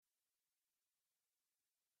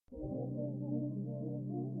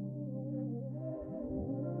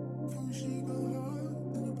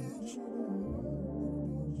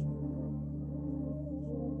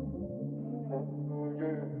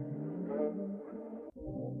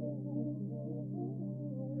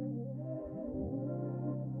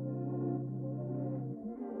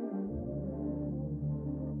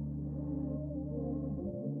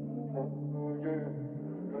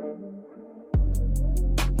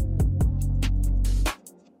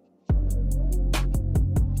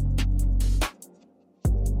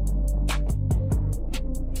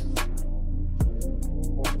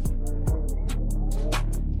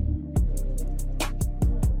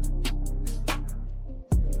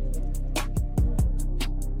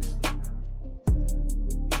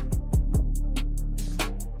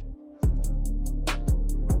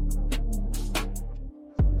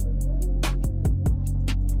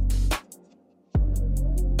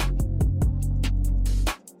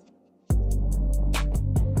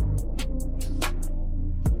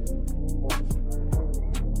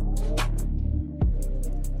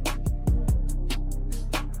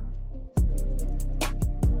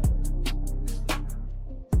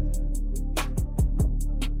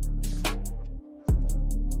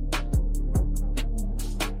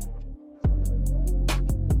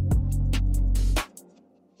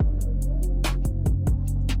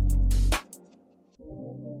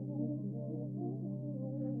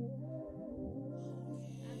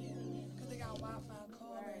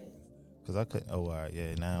Cause I couldn't. Oh, all right,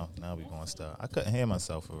 yeah. Now we gonna start. I couldn't hear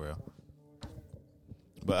myself for real.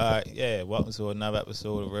 But all right, yeah. Welcome to another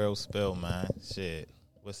episode of Real Spill, man. Shit,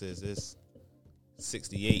 what's this? This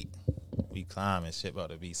 68. We climbing. Shit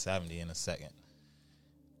about to be 70 in a second.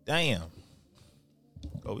 Damn.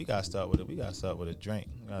 Oh, we gotta start with it. We gotta start with a drink.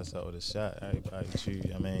 We gotta start with a shot. Everybody choose.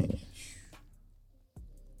 I mean,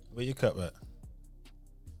 where your cup at?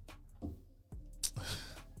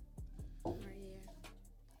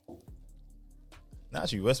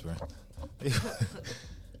 Not you whispering.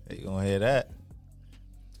 You gonna hear that.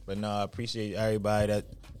 But no, I appreciate everybody that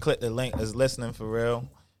clicked the link that's listening for real.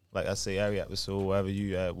 Like I say, every episode, whether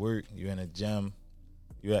you at work, you in the gym,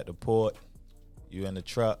 you at the port, you in the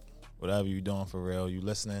truck, whatever you doing for real, you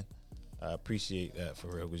listening. I appreciate that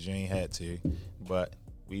for real, because you ain't had to. But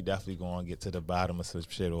we definitely gonna get to the bottom of some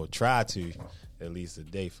shit, or try to, at least a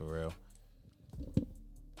day for real.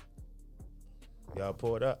 Y'all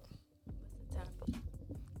poured up.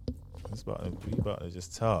 We about to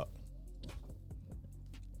just talk.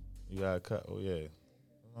 You got a cup? Oh yeah,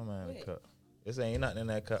 my man a cup. This ain't nothing in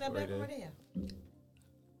that cup right there.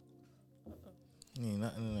 Ain't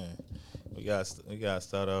nothing in there. We gotta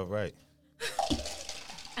start off right.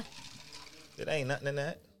 It ain't nothing in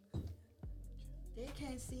that. They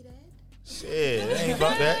can't see that. Shit, it ain't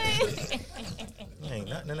about that. Ain't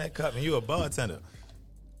nothing in that cup, and you a bartender.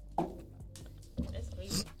 That's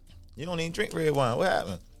crazy. You don't even drink red wine. What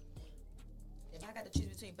happened? Choose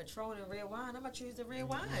between Patron and red wine, I'm gonna choose the red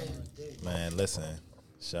wine. Man, listen.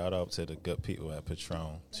 Shout out to the good people at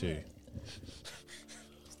Patron too.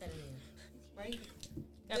 Right?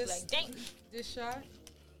 This, like, dang. This shot?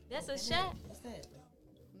 That's a shot? What's that?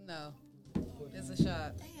 No. It's a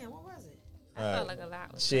shot. Damn, what was it? I felt like a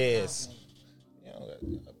lot was cheers. You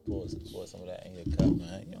don't got pour some of that in your cup,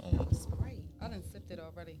 man. You don't Sprite. I done sipped it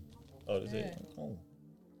already. Oh, is it? Oh.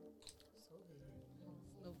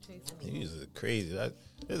 These are crazy. I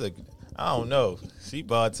don't know. She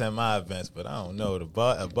bartend my events, but I don't know.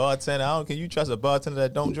 A bartender, can you trust a bartender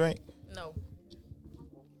that don't drink? No.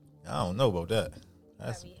 I don't know about that.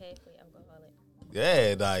 That's be halfway alcoholic.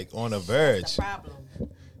 Yeah, like on the verge. That's the problem.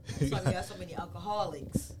 That's why we got so many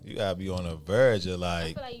alcoholics. You gotta be on the verge of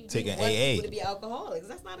like taking AA. To be alcoholics,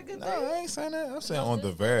 that's not a good thing. No, I ain't saying that. I'm saying on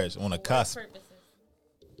the verge, on the cusp.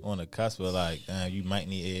 On the cusp of like, you might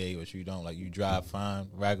need AA, but you don't. Like you drive fine,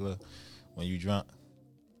 regular, when you drunk.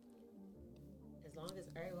 As long as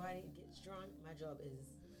everybody gets drunk, my job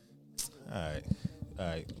is. All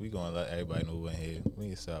right. We gonna let everybody know in here. We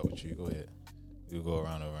can start with you. Go ahead. We'll go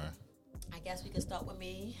around. I guess we can start with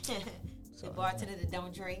me, the bartender that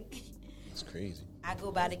don't drink. That's crazy. I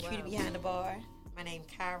go by the cutie behind the bar. My name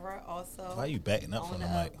Kyra. Also, why are you backing up from the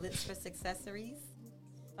mic? Glitz Accessories.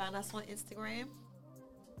 Find us on Instagram.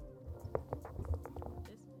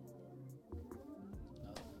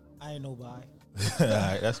 I ain't nobody. All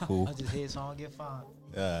right, that's cool. I just hit so I don't get fined.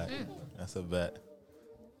 All right, that's a bet.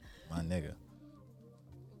 My nigga.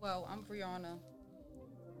 Well, I'm Brianna.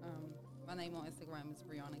 My name on Instagram is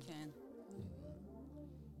Brianna Ken.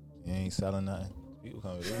 You ain't selling nothing. People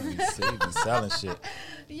come here, they be selling shit.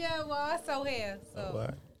 Yeah, well, I sell hair. So. All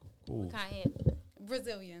right, cool. What kind of hair?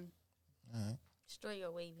 Brazilian. All right. Straight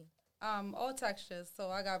or wavy? All textures. So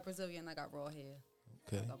I got Brazilian, I got raw hair.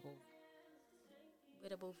 Okay. I got both. Where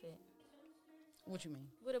the booth at? What you mean?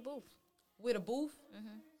 Where the booth? With a booth? Mm-hmm.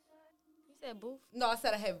 You said booth? No, I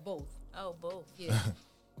said I have both. Oh, both. Yeah.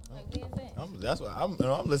 Like, where's that? That's why I'm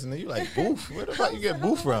listening to you like booth. Where the fuck you get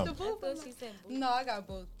booth from? The I booth? thought she said booth. No, I got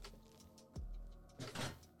both.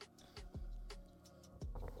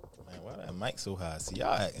 Man, why that mic so high? See,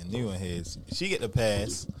 y'all acting new in here. She get the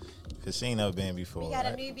pass because she ain't never been before. We got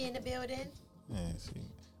right? a newbie in the building. Yeah,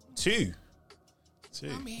 see. Two.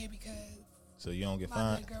 I'm here because So you don't get my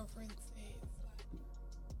fined? good girlfriend said,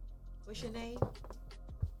 What's your name?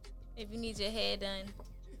 If you need your hair done,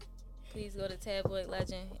 please go to Tabloid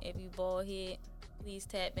Legend. If you bald head, please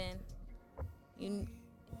tap in. You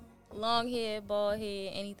long hair, bald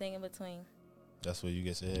head, anything in between. That's where you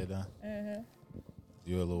get your hair done? Mm-hmm.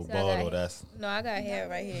 You a little So I bald got- or that's... No, I got hair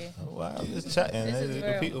right here. Oh, wow, I'm just chatting. This is The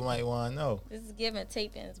real. people might want to know. This is giving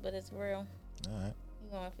tapings, but it's real. All right.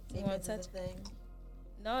 You want to touch? Is a thing.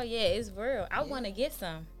 No, yeah, it's real. I want to get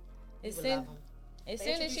some. As People soon love 'em. as They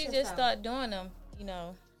soon as introduce she just yourself. start doing them, you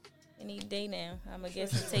know, any day now, I'm gonna get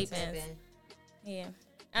some tapings. Yeah,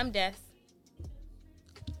 I'm deaf.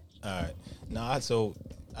 All right. No, so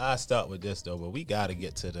I start with this though, but we gotta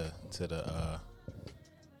get to the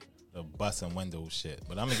bus and window shit.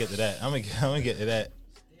 But I'm gonna get to that. I'm gonna get to that.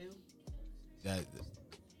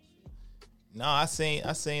 No, I seen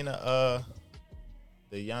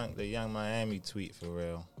the young Miami tweet for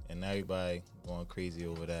real, and everybody going crazy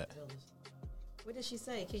over that. What did she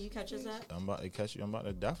say? Can you catch us up? I'm about to catch you. I'm about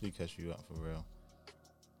to definitely catch you up for real.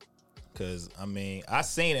 Cause I mean, I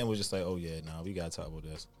seen it and was just like, oh yeah, nah, we gotta talk about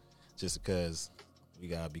this, just because we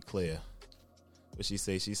gotta be clear. What she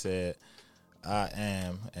say? She said, I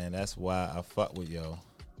am, and that's why I fuck with yo,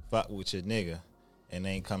 fuck with your nigga, and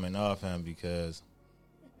ain't coming off him because.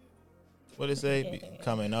 What it say?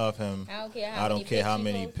 Coming off him. I don't care how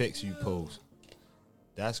many pics you post.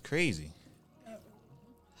 That's crazy.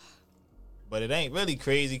 But it ain't really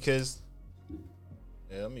crazy because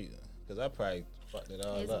I probably fucked it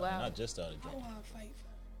all It's up. wild. And I just started I drinking. want to fight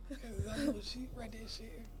for her. Because I know she read that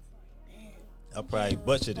shit. Damn. I probably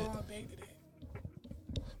butchered it. Oh, baby,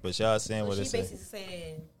 that. But y'all saying what She it say? basically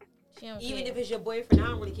saying, She don't even care. if it's your boyfriend, I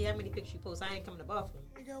don't really care how many pictures you post. I ain't coming to bathroom.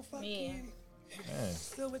 Hey, girl, fuck Yeah. you. Yeah,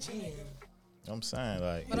 Still with your nigga. I'm saying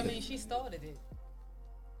like. But I mean, she started it.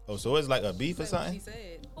 Oh, so it's like a beef or Said what something? She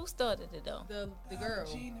said Who started it though? the girl.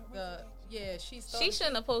 She started. She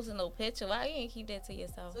shouldn't have posted no picture. Why you ain't keep that to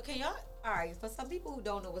yourself? So can y'all? All right. For some people who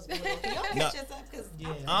don't know what's going on, can y'all No. catch us up? Because Yeah.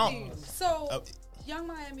 I I'm don't- confused. So Young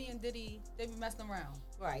Miami and Diddy, they be messing around.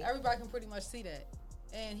 Right. Everybody can pretty much see that,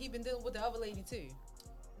 and he been dealing with the other lady too.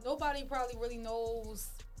 Nobody probably really knows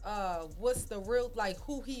what's the real, like,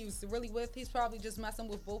 who he's really with. He's probably just messing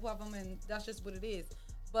with both of them, and that's just what it is.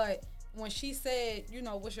 But when she said, you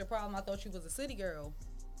know, what's your problem? I thought you was a city girl.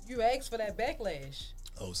 You asked for that backlash.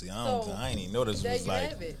 Oh, see, So, I ain't even know this There was you like.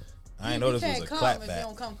 have it. I ain't You know this was can't a come clap if you back.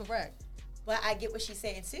 don't come correct. But I get what she's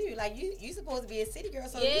saying too. Like you supposed to be a city girl,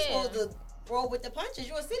 so you Yeah. supposed to roll with the punches.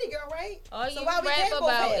 You a city girl, right? All so you why we rap can't both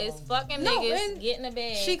about have is them? fucking No, niggas and getting a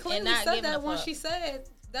bag She and clearly not said giving that a when fuck. she said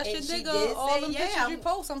that's And your she nigga. did All say, them yeah, pictures you I'm-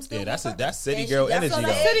 post, I'm still. Yeah, with her. that's city And girl that's energy what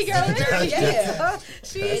though. I City girl energy. Yeah. That's That's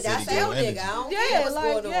city girl our energy. nigga. I don't Yeah, care what's like,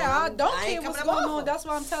 going yeah, I on. don't ain't care coming what's to going bathroom. on. That's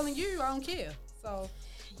why I'm telling you, I don't care. So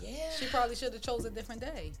Yeah. she probably should have chose a different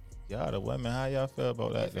day. Y'all the women, how y'all feel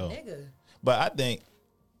about that though? Different nigga. But I think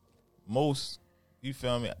most, you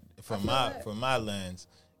feel me, from that. my lens,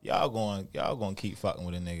 y'all going keep fucking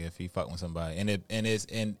with a nigga if he fucking with somebody,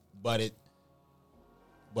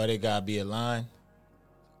 but it gotta be a line.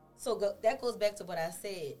 So that goes back to what I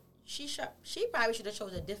said. She probably should have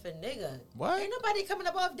chose a different nigga. What? Ain't nobody coming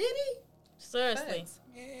up off Diddy. Seriously. Facts.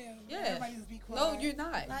 Yeah. Yeah. Everybody just be quiet. No, you're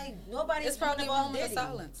not. Like nobody's It's probably a coming up off moment of Diddy.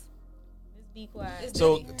 silence. Just be quiet. It's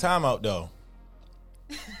So Diddy. time out though.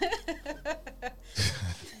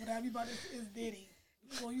 Whatever you about is Diddy.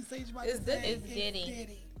 When you say you about It's to say, Diddy. It's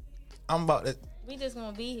Diddy. I'm about to. We just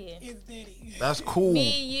gonna be here. It's Diddy. That's cool.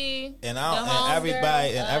 Me, you, And the everybody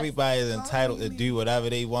homegirls, us. everybody is entitled to do whatever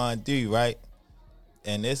they want to do, right?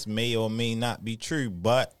 And this may or may not be true,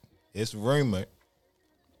 but it's rumored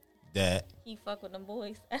that. He fuck with them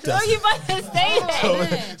boys. I know you about to say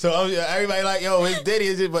that. So everybody like, yo, it's Diddy,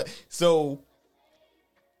 is it? But so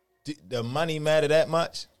the money matter that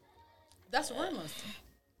much? That's rumors.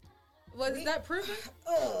 Was that proven?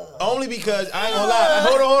 Only because I ain't gonna lie.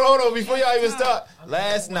 Hold on. Before y'all even start,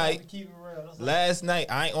 last night, Keep it real. That's I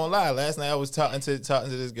ain't gonna lie. Last night I was talking to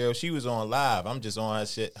this girl. She was on live. I'm just on her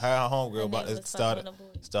shit. Her homegirl And about they to was fucking with the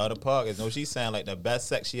boys. start a podcast. No, she sound like the best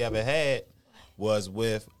sex she ever had was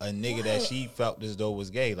with a nigga that she felt as though was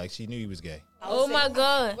gay. Like she knew he was gay. Oh my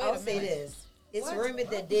God. I'll say this. It's rumored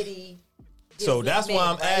that Diddy. So that's why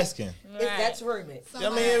I'm right? asking. That's rumored. I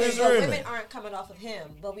mean, it was So rumored. women aren't coming off of him,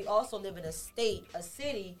 but we also live in a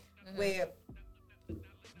city where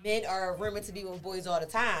men are rumored to be with boys all the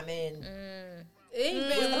time, and It ain't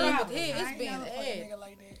been rumored here. I It's ain't been never fucked a aired. nigga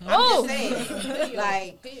like that. I'm just saying,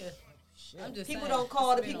 like Here. I'm just people saying. don't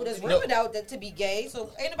call the people that's rumored out to be gay,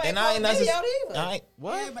 so ain't nobody And I calling ain't Diddy necessarily. out either. I ain't,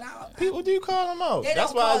 what? Yeah, but People do call him out. They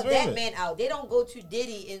That's don't why call it's that rumored. man out. They don't go to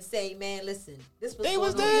Diddy and say, "Man, listen, this was They going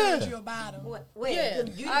was on." there. That you about him. Wait, Yeah,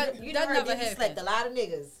 you that heard never Diddy happened. slept a lot of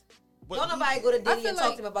niggas. But Don't nobody go to I Diddy feel and talk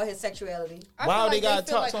like- to him about his sexuality. I Why feel they like gotta they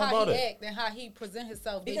feel talk like to him how about he it? act and how he present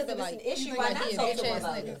himself. They Because feel if it's like an issue, You why think not like he a talk bitch to him ass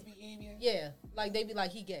about nigga. it? Behavior. Yeah, like they be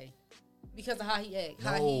like he gay because of how he act,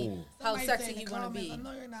 how Somebody sexy said in he the want to comments, be. I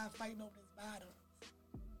know you're not fighting over this bottom.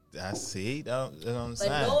 I see. That's what I'm But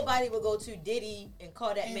saying. nobody would go to Diddy and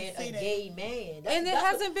call that And man say a that. gay man. And it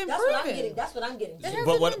hasn't been that's What I'm proven. getting, that's what I'm getting to. It hasn't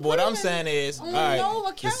But been what I'm proven saying is, on all right, no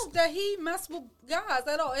this- account that he messed with guys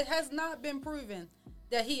at all. It has not been proven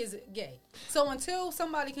that he is gay. So until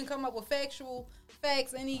somebody can come up with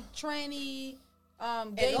facts, any tranny,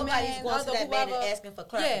 And gay nobody's man, going to other that man whoever, and asking for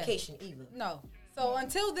clarification either. no. So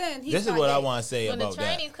until then, he's this is not what gay. I want to say When the about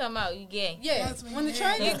that. trainees come out, you gay. Yeah, That's when when the you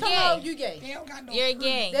trainees gay. come You're out, gay. you gay. They don't got no You're proof.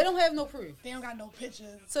 gay. They don't have no proof. They don't got no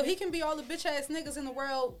pictures. So he can be all the bitch ass niggas in the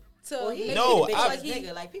world to Well, he make No, ain't a I- bitch ass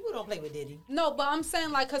nigga. Like, people don't play with Diddy. No, but I'm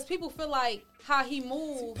saying like because people feel like how he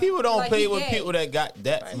moves. People don't like play he with gay. people that got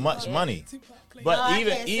that much money. Tupac played. But No, I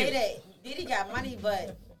even can't say that. Diddy got money,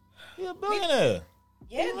 but he a billionaire.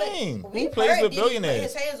 yeah, you but mean? we Who plays heard with Diddy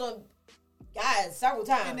billionaires? Put his hands on guys several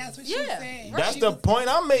times. and that's what she Yeah. said. That's She the was- point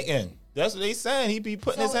I'm making. That's what they saying. He be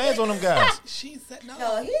putting his So hands on them guys. She said no.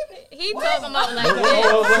 No, He talking about like Whoa, whoa,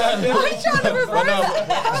 whoa, what happened? he trying to reverse What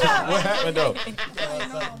it. what happened though?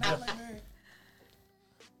 no, not like her.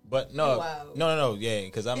 But no, Wow. no, yeah,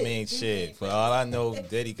 because I mean, shit. For all I know,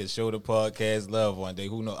 Diddy could show the podcast love one day.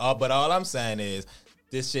 Who know? But all I'm saying is,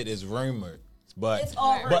 this shit is rumored. But It's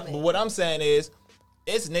all but rumored. what I'm saying is,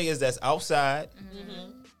 it's niggas that's outside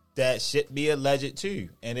that shit be alleged too,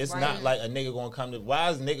 and it's not Right. like a nigga gonna come to. Why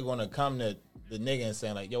is a nigga gonna come to the nigga and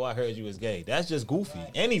saying like, "Yo, I heard you was gay"? That's just goofy.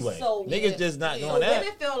 Anyway, So, niggas yeah. just not So doing that.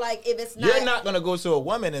 women feel like if it's not, You're not gonna go to a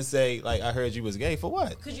woman and say like, "I heard you was gay" for what?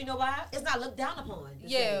 because you know why? It's not looked down upon. the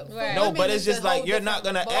Yeah, same. Right. No, women, but it's just a like whole you're not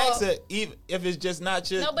different gonna ball. ask it even if it's just not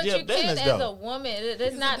your, no, but your you business can as a though. woman.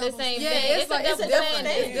 It's not the double same Yeah, thing. it's like a it's double different.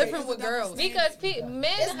 standard. It's different with It's a double girls. Because men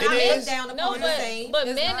It's hide not It looked is. down No, upon the same. but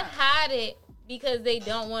It's men not. hide it because they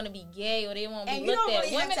don't want to be gay or they won't be And you looked don't at.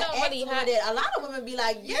 really Women have to don't act really on hide it. A lot of women be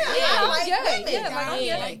like, yeah, Yeah, I like yeah, women. yeah, I don't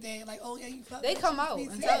Yeah. like that. Like, oh yeah, you fuck. They with come you, out please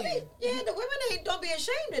and say tell it. you. Yeah, the women ain't don't be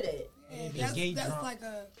ashamed of that. Yeah, Be that's, gay that's drunk. like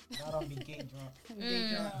a. I don't be gay drunk.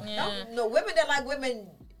 Yeah. No, women that like women,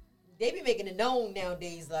 they be making it known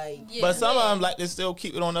nowadays. Like, Yeah. But some of them like to still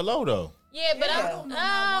keep it on the low though. Yeah, but Yeah. I don't know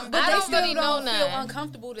no one. But I they don't still really know don't feel none.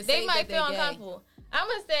 uncomfortable to say They might that feel they're gay. uncomfortable. I'm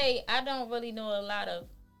gonna say I don't really know a lot of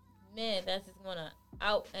men that's just gonna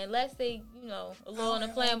out unless they, a little on the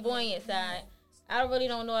flamboyant side. I really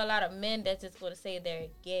don't know a lot of men that's just gonna say they're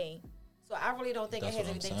gay. so I really don't think That's it has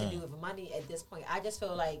what I'm anything to saying. do with money at this point. I just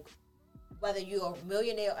feel like whether you're a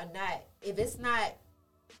millionaire or not, if it's not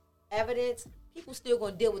evidence, people still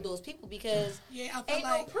gonna deal with those people because Yeah, I feel ain't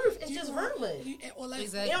like no proof. It's you just want- rumor. Well, like,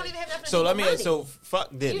 Exactly. they don't even have nothing. So to do let with me. money. So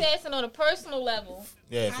fuck You Diddy. asking on a personal level.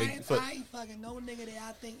 Yeah, I ain't fucking no nigga that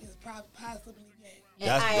I think is possibly gay.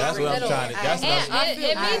 that's I that's agree. what I'm trying to. That's And, what I'm, and, feel-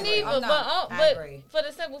 and I me agree. neither, I'm but, not. I but agree. for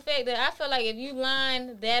the simple fact that I feel like if you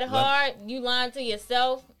lying that hard, you lying to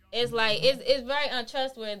yourself. It's like it's very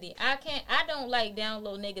untrustworthy. I don't like down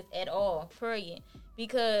low niggas at all. Period.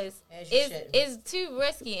 Because As you shouldn't. it's too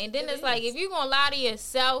risky. And then It it's like is. if you gonna lie to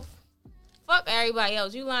yourself, fuck everybody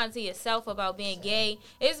else. You lying to yourself about being gay.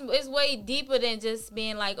 It's way deeper than just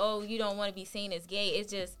being like, oh, you don't want to be seen as gay.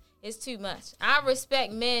 It's too much. I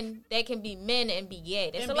respect men that can be men and be gay.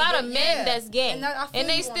 There's And a be lot of gay, men yeah. that's gay. And I feel And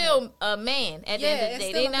they you on still a man at the Yeah, end of it's the day.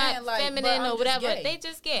 still They a not man, like, but feminine I'm or just whatever. gay. They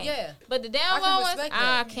just gay. Yeah. But the I down can low ones, respect I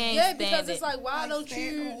that. can't Yeah, stand because it. it's like, why Like, don't stand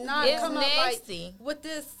you on- not It's come nasty. up like with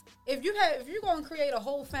this? If you're gonna create a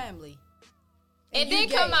whole family, and you then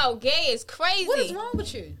gay, come out gay is crazy. what is wrong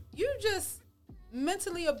with you? You just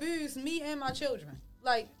mentally abused me and my children.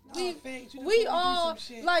 Like No, thanks. You we just wanna do all some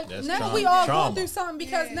shit. like That's now trauma. we all Trauma. going through something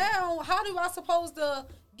because Yeah. now how do I supposed to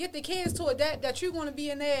get the kids to adapt that you're gonna be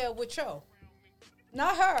in there with Cho,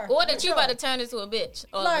 not her, Or that with you Cho. about to turn into a bitch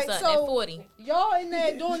all Like, of a sudden so- at 40. Y'all in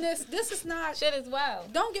there doing this. This is not. Shit is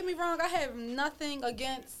wild. Don't get me wrong. I have nothing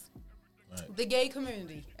against Right. the gay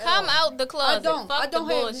community. at Come all. out the closet. I Fuck don't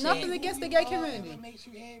the have bullshit. nothing against the gay What community. makes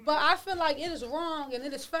you happy? But I feel like it is wrong and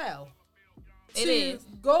it is foul It to is.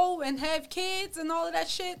 go and have kids and all of that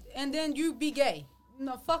shit, and then you be gay.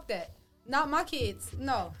 No, fuck that. Not my kids.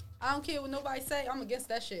 No, I don't care what nobody say. I'm against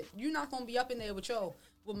that shit. You're not gonna be up in there with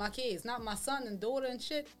my kids, not my son and daughter and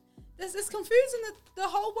shit. This is confusing the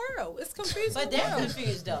whole world. It's confusing. But the they're world.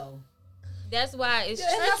 confused though. That's why it's Yeah,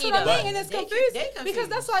 and that's tricky what though. I mean, and it's They confusing because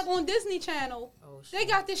that's confused. like on Disney Channel. Oh, shit. They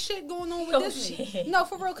got this shit going on with Oh, Disney. shit. No,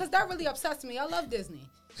 for real, because that really upsets me. I love Disney.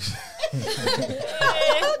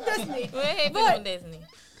 I love Disney. We're happy But- on Disney.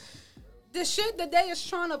 The shit that they is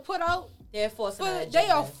trying to put out, They're forcing an but they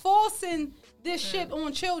are agenda. forcing this shit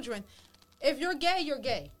on children. If you're gay, you're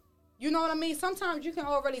gay. You know what I mean? Sometimes you can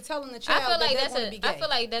already tell in the child I feel like that that's they want to be gay. I feel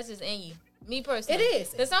like that's just in you. Me personally. It is.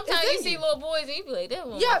 Because sometimes It's you in see you. little boys and you be like, that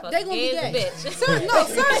one Yeah, motherfucker they gonna be gay as a gay. bitch. No,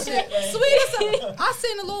 seriously. Sweet as a, I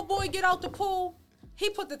seen a little boy get out the pool. He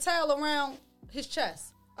put the towel around his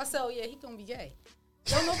chest. I said, oh yeah, he gonna be gay.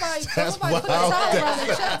 Don't nobody put the wild. towel around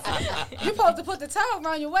your chest. You supposed to put the towel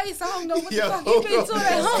around your waist. I don't know what the Yo, fuck you been doing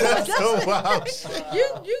at home. that's so wild.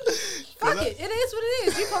 You fuck it. It is what it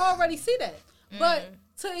is. You can already see that. But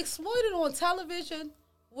to exploit it on television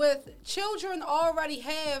with children already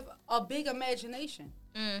have a big imagination.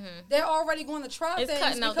 They're already going to try It's things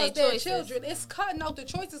cutting out because their they're choices. children. It's cutting out the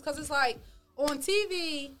choices because it's like on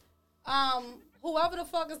TV, whoever the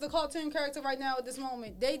fuck is the cartoon character right now at this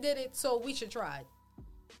moment, they did it, so we should try it.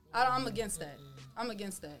 I'm against that. I'm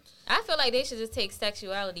against that. I feel like they should just take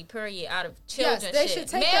sexuality period out of children. they shit. should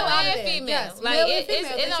take male that out of and there. female. Yes, Like male and it,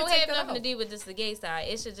 female, they it don't should take have that nothing to out. do with just the gay side.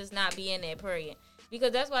 It should just not be in there. Period.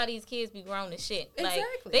 Because that's why these kids be grown as shit. Like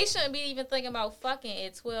Exactly. they shouldn't be even thinking about fucking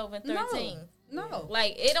at 12 and 13. No.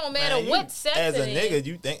 Like it don't matter Man, you- what sex as a it nigga, is.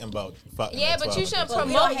 you thinking about fucking. Yeah, at but 12 you shouldn't and 13.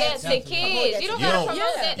 We don't promote that have to to kids. promote You don't that gotta to promote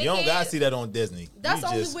kids. that to You don't kids. gotta see that on Disney. That's you the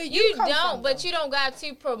only just, way You come don't, from, but though. you don't got to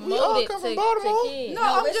all promote it come to from Baltimore. kids. No, No,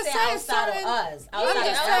 I'm we're just saying saying outside of certain- us. I'm Outside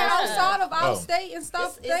just of saying us. outside of our Oh. state and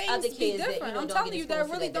stuff, It's other things be kids that, you different. know, I'm don't telling get you, that exposed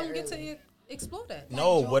to really that don't that get early. to explore that.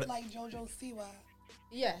 No, like what? like JoJo Siwa.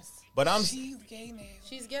 Yes, But I'm. She's gay now.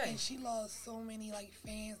 she's gay. And she lost so many like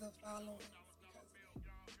fans and followers because of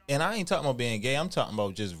it. And I ain't talking about being gay. I'm talking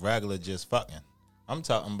about just regular, just fucking. I'm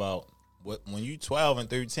talking about when you 12 and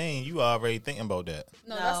 13, you already thinking about that.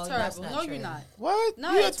 No, No, that's that's terrible. not No, true. you're not. What?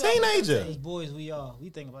 No, you a it's 12 and teenager. As boys, we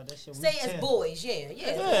think about that shit. We Say as 10. boys, yeah.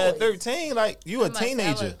 Yeah, boys. 13, like you a I must- I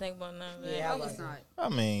teenager. wouldn't think about none of that. Yeah, I was not. I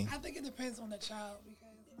mean, I think it depends on the child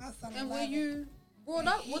because my son. And is where 11, you brought and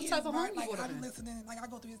up, he what is type of home very, you like, brought up I'm in? listening. Like I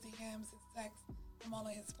go through his DMs, his texts. I'm all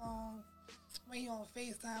on his phone. When he on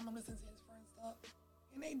FaceTime, I'm listening to his friends stuff,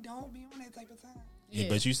 and they don't be on that type of time. yeah,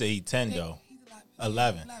 but you say he 10 though. He's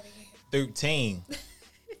 11. 11, yeah. 13.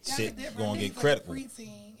 That's Shit different. gonna He's get like critical. a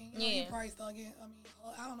preteen, and, you know, Yeah. he probably start getting. I mean,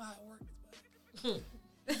 I don't know how it works,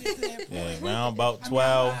 but he gets to that Yeah, point. around about I mean, I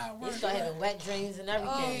 12. don't know how it They works, start but- having wet dreams and Yeah,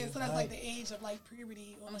 everything. so that's like the age of like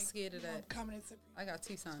puberty. Or I'm like, scared of you know, that. coming into I got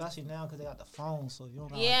two sons. Especially now because they got the phone, so if you don't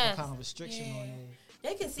have Yes. what kind of restriction on Yeah. it.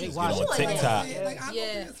 They can see They you watch doing on that. TikTok. Like I go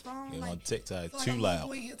Yeah. through his phone. You like, on TikTok, so, too like, loud.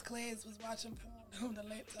 Boy, his class was watching porn on the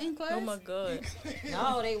laptop. In class? Oh my god.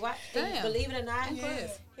 No, they watch. Damn. Believe it or not, Yeah.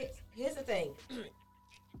 here's the thing.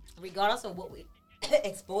 Regardless of what we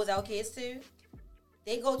expose our kids to,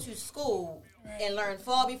 they go to school and learn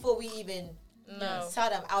far before we even No. tell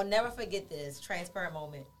them. I'll never forget this transparent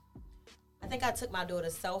moment. I think I took my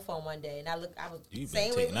daughter's cell phone one day, and I was You've same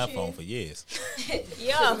been way taking with that you. phone for years.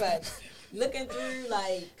 Yeah. But looking through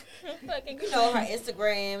like Fucking you know her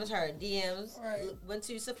Instagrams, her DMs. Right. Went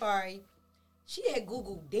to Safari. She had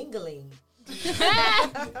Google dingling.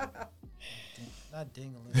 Not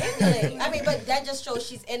dingling. Dingling. I mean, but that just shows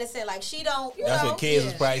she's innocent. Like she don't. You That's know, what kids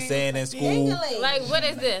was Yeah. probably saying in school. Dingling. Like what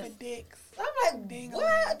is this? For dicks. I'm like, Dingling.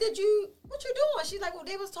 what you doing? She's like, well,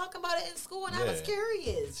 they was talking about it in school, and I was Yeah.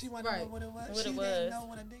 curious. She wanted to know what it was. What she it didn't was. know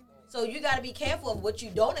what a ding was. So you got to be careful of what you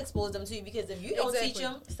don't expose them to, because if you don't Exactly. teach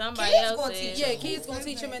them, Somebody kids else gonna is. teach Yeah, them. kids gonna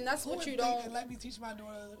teach them, and that's Who what would you think don't. that let me teach my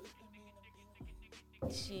daughter the meaning of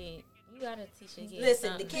dingling? Shit. You gotta teach your kids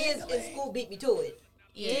Listen, the something. kids in school beat me to it.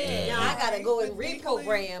 Yeah. Now I gotta go and But dingling-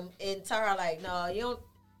 reprogram and tell her like, no, you don't.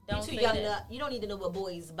 Don't You too say young. that. You don't need to know what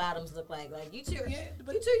boys' bottoms look like. Like you too. Yeah,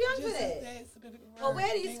 but You too young for just that. specific Well, word, where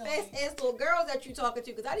are these dingling. fast ass little girls that you talking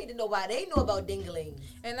to? Because I need to know why they know about dingling.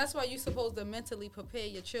 And that's why you're supposed to mentally prepare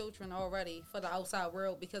your children already for the outside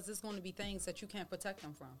world, because it's going to be things that you can't protect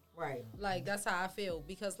them from. Right. Like, that's how I feel.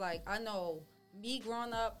 Because, like, I know me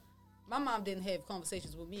growing up, my mom didn't have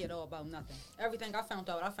conversations with me at all about nothing. Everything I found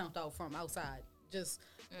out from outside. Just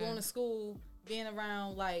going to school, being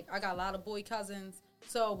around, like, I got a lot of boy cousins.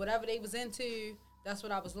 So whatever they was into, that's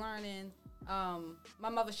what I was learning. my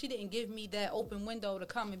mother, she didn't give me that open window to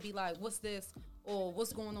come and be like, what's this or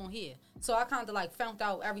what's going on here. So I kind of like found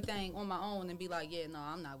out everything on my own and be like, yeah, no,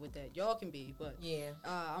 I'm not with that. Y'all can be, but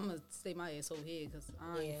I'm going to stay my ass over here because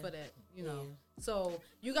I ain't for that, you know. So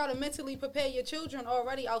you got to mentally prepare your children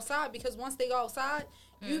already outside, because once they go outside,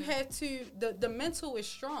 you have to, the mental is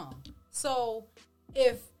strong. So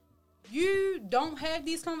if you don't have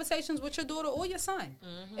these conversations with your daughter or your son,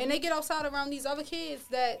 and they get outside around these other kids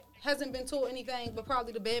that hasn't been taught anything but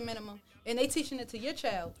probably the bare minimum, and they teaching it to your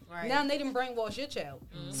child, now they didn't brainwash your child.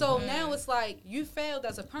 So now it's like you failed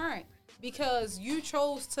as a parent because you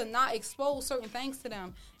chose to not expose certain things to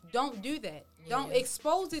them. Don't do that. Don't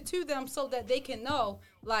expose it to them so that they can know,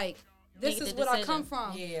 like, this is what I come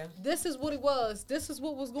from. This is what it was. This is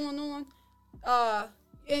what was going on.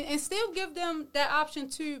 And still give them that option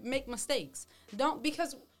to make mistakes. Don't,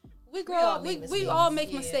 because we grow up, we all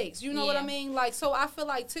make mistakes. You know what I mean? Like, so I feel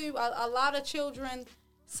like too, a lot of children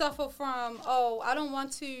suffer from, I don't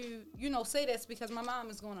want to, say this because my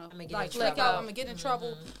mom is gonna like flick out. I'm gonna get in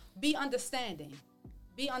trouble. Be understanding.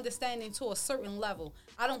 Be understanding to a certain level.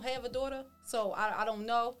 I don't have a daughter, so I don't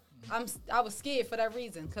know. I was scared for that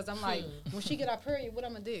reason, because I'm like, when she get her period, what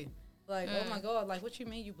I'm gonna do? Like, oh my God, like, what you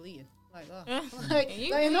mean you bleeding? Like,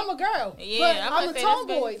 and I'm a girl, but I'm a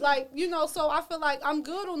tomboy. Like, so I feel like I'm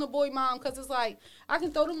good on the boy mom, because it's like I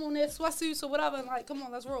can throw them on their sweatsuits or whatever, and like, come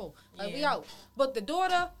on, let's roll. Like, we out. But the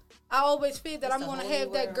daughter, I always fear that I'm gonna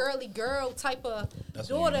have that girly girl type of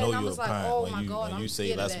daughter, and I'm just like, oh my God, when you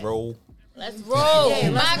say let's roll. Let's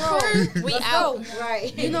roll. My crew, we out.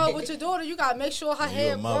 Right. With your daughter, you gotta make sure her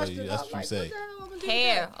hair brushed. That's what you say.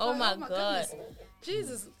 Hair. Oh my God. Goodness.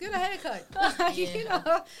 Jesus, get a haircut.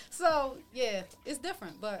 So it's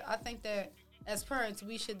different. But I think that as parents,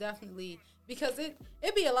 we should definitely, because it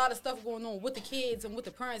be a lot of stuff going on with the kids and with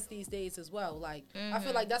the parents these days as well. Like, I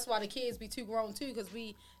feel like that's why the kids be too grown too, because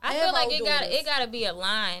I feel like it gotta be a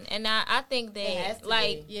line, and I think that,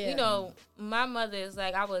 like, my mother is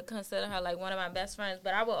like, I would consider her like one of my best friends,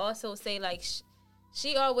 but I would also say like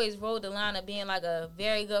she always rode the line of being like a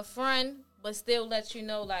very good friend, but still let you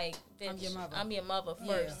know, like, I'm your mother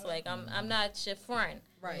first. Like, I'm not your friend,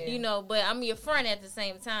 right? But I'm your friend at the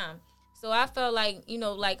same time. So I felt like,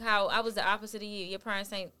 like how I was the opposite of you. Your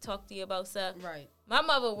parents ain't talk to you about stuff. Right. My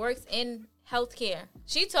mother works in healthcare.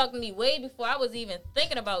 She talked to me way before I was even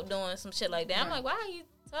thinking about doing some shit like that. I'm like, why are you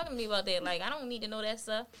talking to me about that? Like, I don't need to know that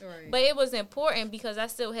stuff. Right. But it was important because I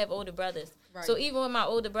still have older brothers. Right. So even with my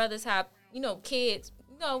older brothers have, kids,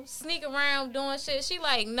 sneak around doing shit, she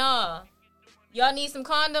like, nah. Y'all need some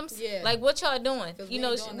condoms? Yeah. Like, what y'all doing?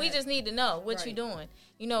 We just need to know what you doing.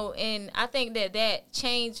 And I think that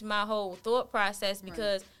changed my whole thought process,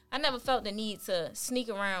 because I never felt the need to sneak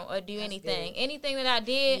around or do anything. Good. Anything that I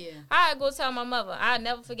did, I'd go tell my mother. I'd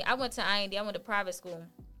never forget. I went to IND. I went to private school.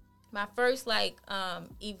 My first,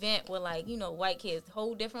 event with, white kids,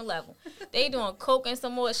 whole different level. They doing coke and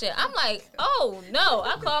some more shit. I'm like, oh, no.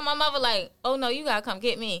 I called my mother like, oh, no, you got to come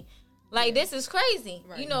get me. Like, this is crazy.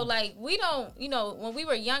 Right. Like, we don't, when we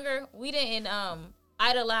were younger, we didn't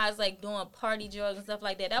idolize, like, doing party drugs and stuff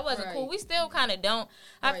like that. That wasn't cool. We still kind of don't.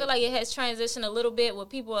 I feel like it has transitioned a little bit where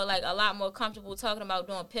people are, like, a lot more comfortable talking about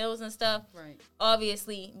doing pills and stuff. Right.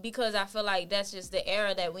 Obviously, because I feel like that's just the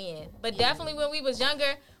era that we in. But definitely when we was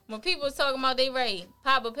younger, when people was talking about they ready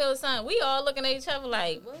pop a pill or something, we all looking at each other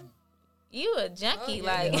like, what? You a junkie, you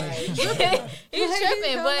tripping.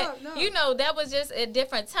 But, that was just a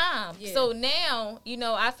different time. Yeah. So now,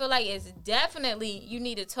 I feel like it's definitely, you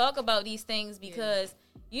need to talk about these things, because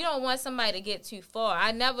you don't want somebody to get too far.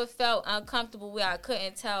 I never felt uncomfortable where I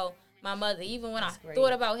couldn't tell my mother. Even when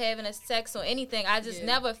thought about having a sex or anything, I just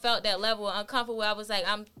never felt that level of uncomfortable where I was like,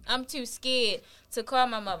 I'm too scared to call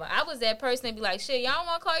my mother. I was that person and be like, shit, y'all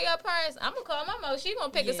want to call your parents? I'm going to call my mother. She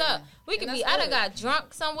going to pick us up. We could be, I done got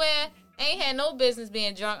drunk somewhere. Ain't had no business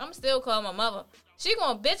being drunk. I'm still calling my mother. She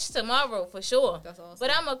gonna bitch tomorrow for sure. That's awesome.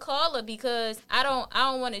 But I'm gonna call her because I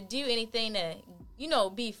don't want to do anything to,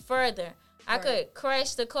 be further. I could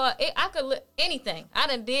crash the car. I could anything. I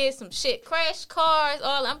done did some shit. Crash cars.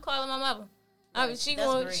 I'm calling my mother. She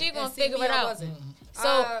gonna figure it out.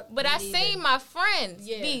 So, but I seen my friends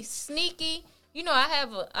be sneaky.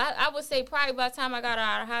 I would say probably by the time I got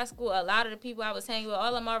out of high school, a lot of the people I was hanging with, all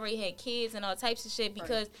of them already had kids and all types of shit,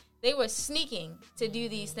 because they were sneaking to do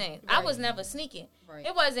these things. Right. I was never sneaking. Right.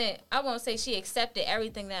 It wasn't, I won't say she accepted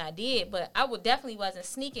everything that I did, but I definitely wasn't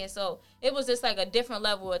sneaking. So it was just like a different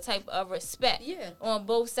level of type of respect on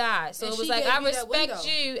both sides. So it was like, I respect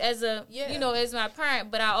you as as my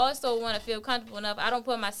parent, but I also want to feel comfortable enough. I don't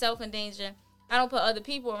put myself in danger. I don't put other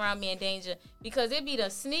people around me in danger, because it be the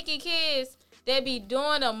sneaky kids that be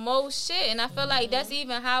doing the most shit. And I feel like that's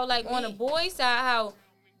even how, like, on the boys' side, how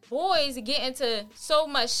boys get into so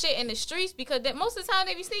much shit in the streets because most of the time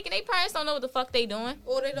they be sneaking. Their parents don't know what the fuck they doing.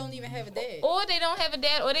 Or they don't even have a dad. Or they don't have a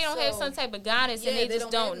dad, or they don't have some type of guidance, and they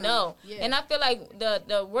just don't know. Yeah. And I feel like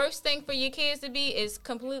the worst thing for your kids to be is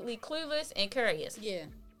completely clueless and curious. Yeah.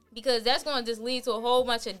 Because that's going to just lead to a whole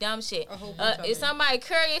bunch of dumb shit. A whole bunch of If it. somebody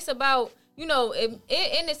curious about, you know, and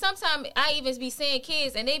sometimes I even be seeing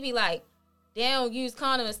kids, and they be like, they don't use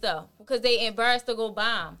condom and stuff because they embarrassed to go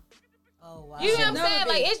buy them. Oh wow. You know what I'm saying?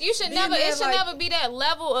 Like, it should never be that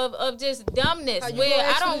level of just dumbness where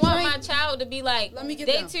I don't want my child to be like,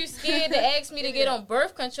 they too scared to ask me to get on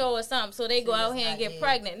birth control or something, so they go out here and get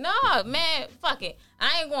pregnant. No, man, fuck it.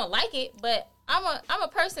 I ain't gonna like it, but I'm a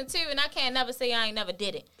person too, and I can't never say I ain't never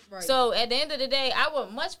did it. Right. So at the end of the day, I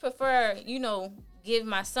would much prefer, you know, give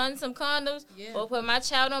my son some condoms or put my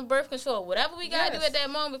child on birth control, whatever we gotta do at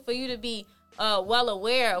that moment for you to be well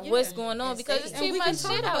aware of what's going on, because it's too much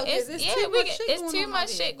shit out. It's too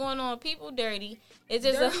much shit going on. People dirty. It's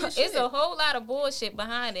just it's a whole lot of bullshit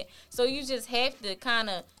behind it. So you just have to kind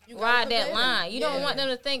of ride that line. You don't want them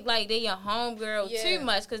to think like they your homegirl too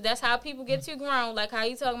much, because that's how people get too grown. Like how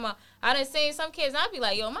you talking about. I done seen some kids, and I be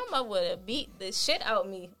like, yo, my mother would have beat the shit out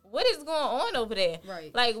of me. What is going on over there?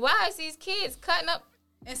 Right. Like, why is these kids cutting up?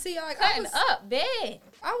 And see, like, cutting up bad.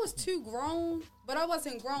 I was too grown, but I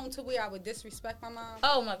wasn't grown to where I would disrespect my mom.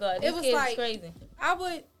 Oh my god, it was like crazy. I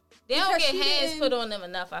would. They don't get hands put on them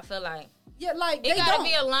enough. I feel like. Yeah, like it gotta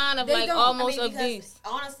be a line of like almost abuse.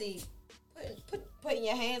 Honestly, putting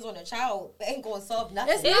your hands on a child ain't gonna solve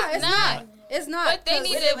nothing. It's not. But they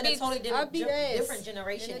need to be a totally different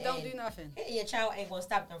generation. And it don't do nothing. Hitting your child ain't gonna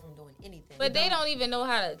stop them from doing anything. But they don't even know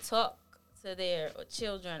how to talk to their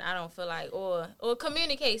children. I don't feel like, or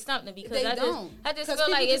communicate something, because I just feel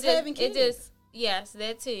like it just yes,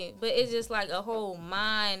 that too. But it's just like a whole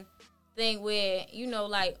mind thing where, you know,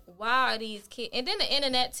 like, why are these kids, and then the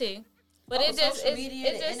internet too. But it's just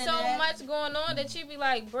so much going on that you be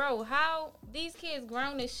like, bro, how these kids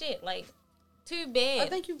grown as shit? Like, too bad. I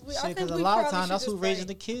think because a lot of times that's who's raising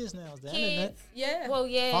the kids now. Is the internet. Yeah. Well,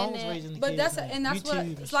 yeah. Phones raising the but kids. That's what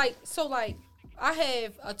it's like. So like, I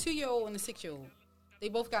have a 2-year-old and a 6-year-old. They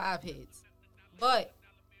both got iPads, but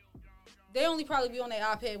they only probably be on their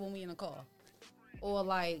iPad when we in the car, or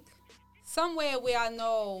like somewhere where I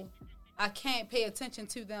know I can't pay attention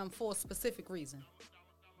to them for a specific reason.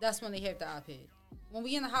 That's when they have the iPad. When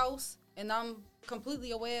we in the house and I'm completely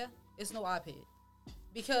aware, it's no iPad,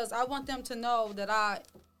 because I want them to know that I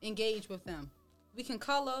engage with them. We can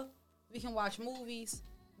color, we can watch movies,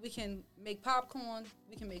 we can make popcorn,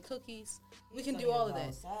 we can make cookies, we can do all of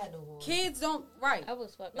that. Kids don't, right?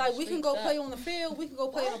 Like, we can go play on the field, we can go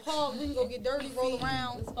play in the park, we can go get dirty, roll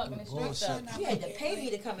around. You had to pay me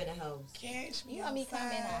to come in the house. Catch me. You want me come in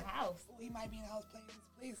the house? We might be in the house playing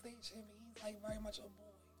his PlayStation, but he's like very much a boy.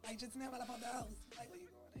 Like, just never left out the house. Like, where you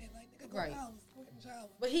going? Like, nigga, go in the house. Go in the shower.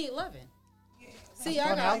 But he 11. Yeah. See,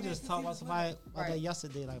 I was just talking about somebody about that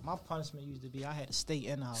yesterday. Like, my punishment used to be I had to stay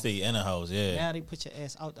in the house. Stay in the house, yeah. Now they put your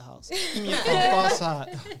ass out the house. Give me your phone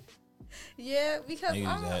outside. Yeah, because I ain't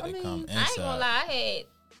gonna lie, I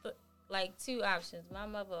had like 2 options. My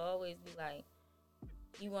mother always be like,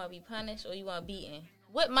 you want to be punished or you want to be beaten?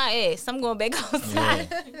 Whip my ass. I'm going back outside.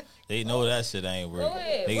 Yeah. They know that shit ain't working. Go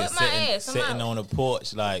ahead. They Whip my ass. sitting on the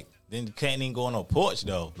porch, like, then you can't even go on the porch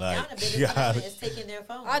though. Like, now the biggest punishment is taking their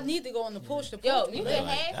phone. I need to go on the porch. Yo, you can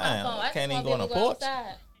have my phone. I can't even go on the porch.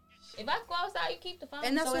 Outside. If I go outside, you keep the phone.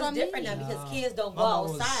 And that's so what it's I'm different now, because kids don't go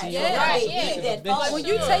outside. Yeah, right. Yeah. When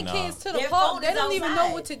you take kids to the park, they don't even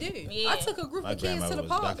know what to do. Yeah. I took a group of kids to the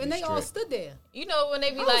park, and they all stood there. You know, when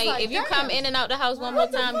they be like, if you come in and out the house one more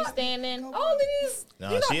time, you stand in. All of these.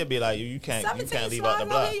 No, she'd be like, you can't leave out the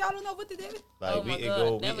block. Y'all don't know what to do. Like, we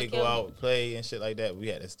could go out, play and shit like that. We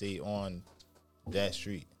had to stay on that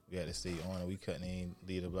street. We had to stay on it. We couldn't even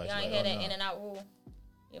leave the block. Y'all ain't had that in and out rule.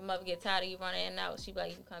 Your mother get tired of you running in and out. She be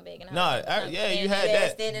like, you come back in the house. You had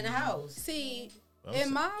that. Stand in the house. See,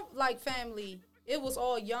 in my family, it was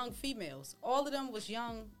all young females. All of them was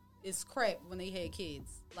young as crap when they had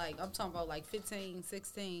kids. Like, I'm talking about like 15,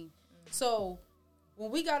 16. So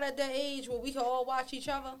when we got at that age where we could all watch each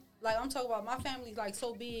other, like, I'm talking about my family's like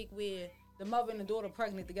so big where the mother and the daughter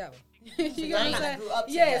pregnant together. You know what I'm saying?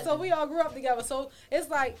 Yeah, so we all grew up together. So it's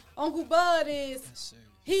like Uncle Bud is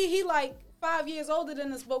he like 5 years older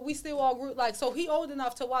than us, but we still all grew like, so he old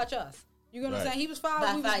enough to watch us. You know what I'm saying? He was 5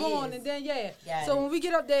 when we was born, and then so when we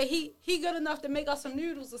get up there, he good enough to make us some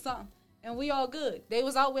noodles or something, and we all good. They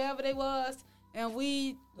was out wherever they was, and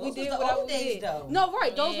we did whatever we did. Though. No,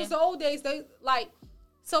 right? Those was the old days. They like,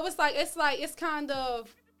 so it's kind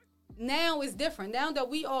of now it's different. Now that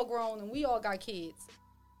we all grown and we all got kids,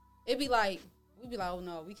 we'd be like, oh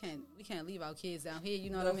no, we can't leave our kids down here. You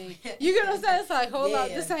know what I mean? You get what I'm saying? It's like, hold up,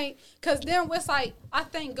 this ain't, because then it's like, I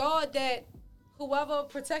thank God that whoever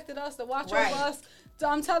protected us to watch over us. So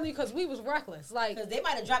I'm telling you, because we was reckless. Like, because they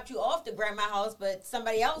might have dropped you off to grandma's house, but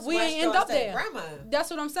somebody else we ain't end up there. Grandma. That's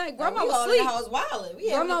what I'm saying. Grandma we was all asleep. in the house wilding.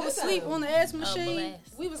 Grandma was asleep on the edge machine.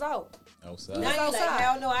 We was out. Outside. Now you like,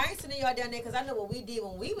 hell no, I ain't sending y'all down there because I know what we did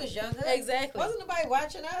when we was younger. Exactly. Wasn't nobody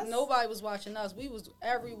watching us? Nobody was watching us. We was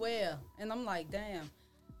everywhere. And I'm like, damn.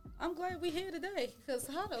 I'm glad we here today. Because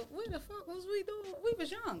where the fuck was we doing? We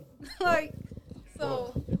was young. Like,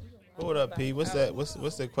 so. Hold up, P. What's that? What's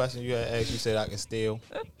the question you had asked? You said I can steal.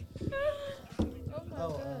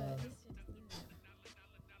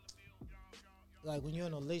 Like when you're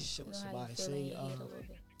in a relationship with somebody, say,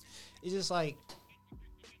 it's just like.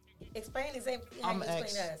 Explain the same. I'm explain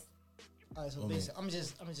ex. us. All right, so basically, I'm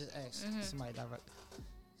just ask somebody direct.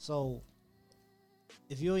 So,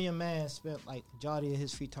 if you and your man spent like majority of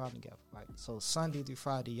his free time together, right? So Sunday through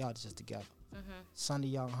Friday, y'all just together. Sunday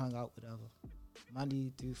y'all hung out, whatever.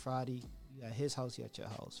 Monday through Friday, you at his house, you at your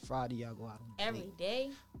house. Friday y'all go out on a Every date. day?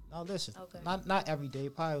 No, listen, Okay. not every day.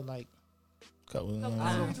 Probably like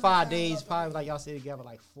Couple. 5 days. Probably like y'all stay together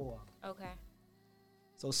like 4. Okay.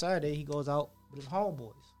 So Saturday he goes out with his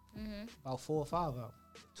homeboys. About 4 or 5 out.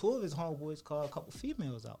 2 of his homeboys call a couple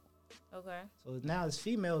females out. Okay. So now there's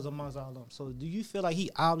females amongst all of them. So do you feel like he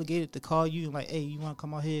obligated to call you and like, hey, you want to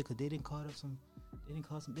come out here because they didn't call some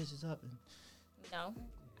bitches up? And No,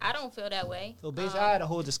 I don't feel that way. so basically, I had a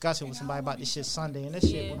whole discussion with somebody about this shit Sunday, and this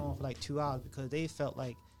shit went on for like 2 hours because they felt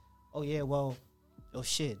like, oh yeah, well, oh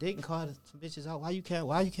shit, they can call some bitches out. Why you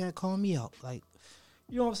can't call me out? Like,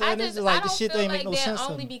 you know what I'm saying? This is like the shit that ain't make no sense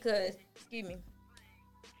to only me. because, excuse me.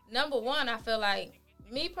 Number one, I feel like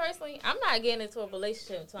me personally, I'm not getting into a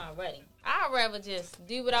relationship until I'm ready. I'd rather just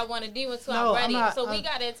do what I want to do until I'm ready. We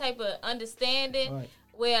got that type of understanding. Right.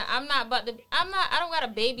 Where I don't gotta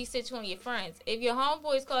babysit you and your friends. If your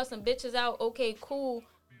homeboys call some bitches out, okay, cool.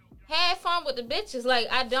 Have fun with the bitches. Like,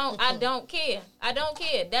 I don't care. I don't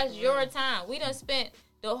care. That's your time. We done spent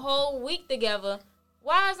the whole week together.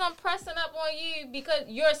 Why is I'm pressing up on you because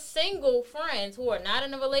your single friends who are not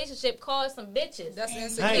in a relationship call some bitches? That's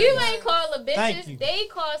insecure. You ain't call the Thank bitches. you. They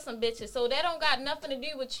call some bitches. So that don't got nothing to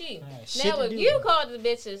do with you. shit Now, to if do you with it. call the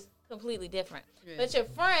bitches, completely different. Yeah. But your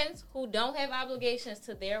friends who don't have obligations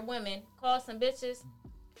to their women call some bitches.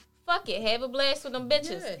 Fuck it, have a blast with them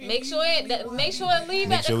bitches. Yeah. Make sure it leave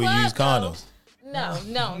Make at sure the we club. use condoms. No.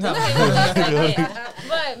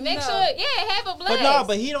 But make sure, have a blast.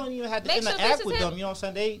 But he don't even have to Make sure interact bitches with have- them. You know what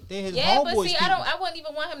I'm saying? They his Yeah, homeboys. but see, people. I wouldn't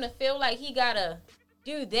even want him to feel like he gotta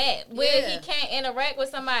do that where Yeah. he can't interact with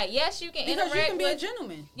somebody. Yes, you can Because interact you can be a with.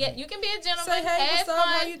 gentleman. Yeah, you can be a gentleman. Say, hey, have what's up?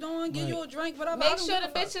 How fun. you doing? Give you a drink, whatever. I Make don't sure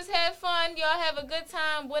give the a fuck. bitches have fun. Y'all have a good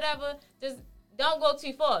time. Whatever. Just don't go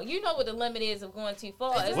too far. You know what the limit is of going too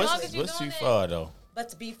far. As long as you're What's doing too that. far though?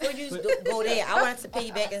 But before you go there, I wanted to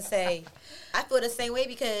piggyback and say, I feel the same way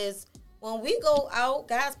because when we go out,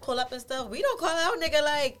 guys pull up and stuff. We don't call out nigga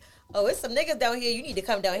like, oh, it's some niggas down here. You need to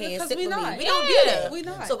come down here and Because sit we with me. not. We don't do Yeah. that. We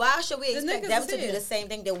not. So why should we The expect niggas them is to do here. the same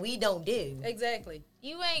thing that we don't do? Exactly.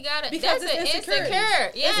 You ain't got to. Because That's an it's insecurities.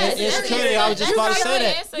 insecure. Yes, It's insecurity. I was just about to say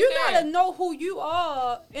that. You gotta know who you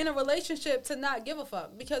are in a relationship to not give a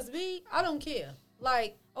fuck. Because I don't care.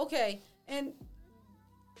 Like, okay, and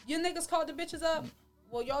your niggas called the bitches up.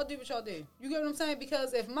 Well, y'all do what y'all do. You get what I'm saying?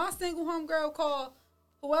 Because if my single homegirl call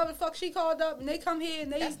whoever the fuck she called up and they come here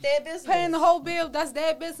and they That's their business. paying the whole bill, that's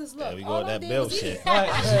their business. Look, Yeah, we all go with I that did bill was eat. shit.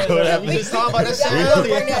 Right. We just talking about that shit Definitely gonna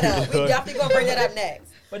bring earlier. that up. We definitely gonna bring that up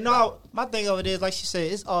next. But no, my thing of it is, like she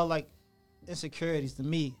said, it's all like insecurities to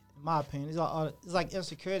me, in my opinion. It's like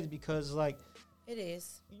insecurities because, like, It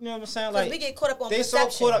is. you know what I'm saying? Because Like, we get caught up on they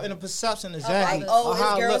perception. so caught up in the perception, exactly. Like, oh, of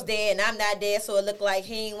how this it girl's look. there and I'm not there, so it look like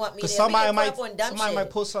he ain't want me there. Because We somebody get might caught up on dumb shit. might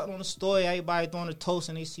post something on the story, everybody throwing a toast,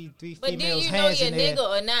 and they see 3 But do females' you know hands your in there.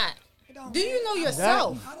 nigga or not? It don't Do you matter. know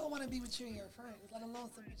yourself? I don't want to be with you and your friends, let alone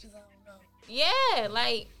some bitches I don't know. Yeah,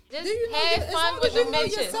 like just Do you know have as fun long with as you the know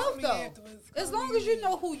bitches. yourself, Call me though. afterwards. As Call long me as you in.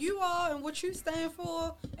 know who you are and what you stand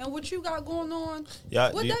for and what you got going on,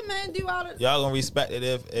 Y'all, what that man do out of y'all gonna respect it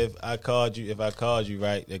if I called you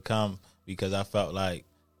right to come because I felt like,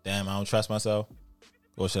 damn, I don't trust myself,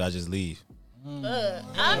 or should I just leave? I mean,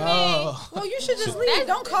 Well, you should just leave.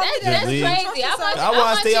 Don't call me that's that. leave. crazy. I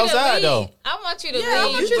wanna stay you to outside, leave. though. I want you to Yeah, I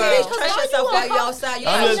leave. want you to bro. leave. Trust yourself while you outside. You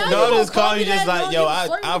I'm know, just, now no, you I'm just gonna calling you call me just that, like, no, yo, you I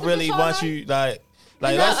flirting with the really bitch all want night? you, like,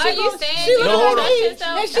 Like, No, let's Are you saying She you No, don't hold on. trust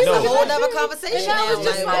yourself? And she's That's No. a whole nother conversation. And I was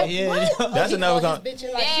now, just like, Yeah, that's another con-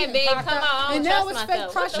 Damn, babe, come on. I And don't now trust it's fake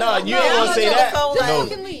myself. pressure. No, you ain't I'm gonna not say on the that. phone Just No,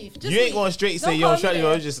 fucking leave. Just you ain't leave. going straight say Don't you don't call trust me you.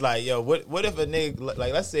 that. It's just like, yo, what if a nigga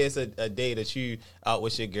like let's say it's a day that you out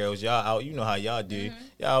with your girls, y'all out, you know how y'all do,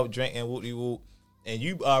 y'all out drinking whoop de whoop, and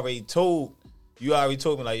you already told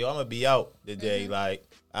me like, yo, I'm gonna be out today, like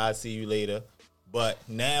I'll see you later, but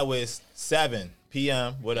now it's 7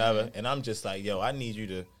 p.m. whatever, and I'm just like, yo, I need you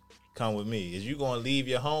to come with me. Is you gonna leave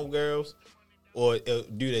your homegirls, or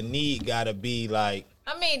do the need gotta be like?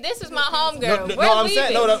 I mean, this is my homegirl. No, We're I'm leaving.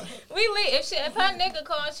 saying, no. We leave. If her nigga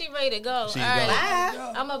call, she ready to go. She All right.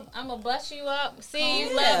 Bye. I'm a bust you up. See you,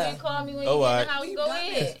 Yeah. love you. Call me when Oh, you get in alright. the house. Go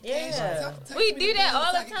ahead. Yeah. We do that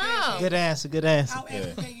all the time. Good answer. Good answer. I'll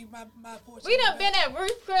ever pay you my portion. We done been at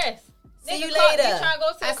Ruth Chris. See you call- later. You trying to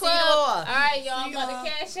go to the I see you club? tomorrow. All right, y'all. I'm See about y'all. to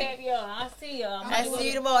cash app y'all. I see y'all. I see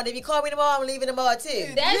you tomorrow. And if you call me tomorrow, I'm leaving tomorrow too.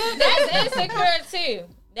 That's insecure too.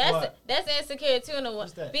 What? That's insecure too in a way.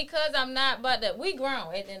 What's that? Because I'm not about to. We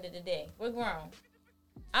grown at the end of the day. We're grown.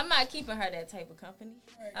 I'm not keeping her that type of company.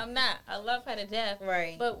 I'm not. I love her to death.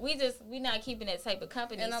 Right. But we not keeping that type of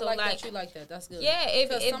company. And I so like that you like that. That's good. yeah,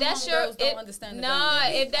 Because if some that's your homegirls don't understand the no,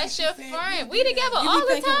 dynamic. if that's your Like she said, friend, we we do together that. You all be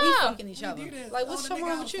the thinking we time. fucking each other. do this. Like, Oh, what's the wrong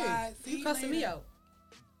nigga with you? outside. See You you cussing me later. out.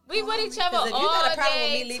 We with each other Because if you all got a problem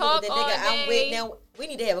with me day, leaving talk with the all nigga I'm day. with, now we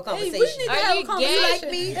need to have a Hey, conversation. we need to Are have you a conversation. gay?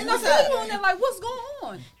 Like me? And I What's feel up? you on that, like, what's going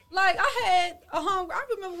on? Like, I had a I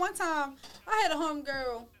remember one time, I had a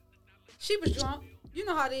homegirl. She was drunk. You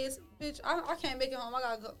know how it is. Bitch, I can't make it home. I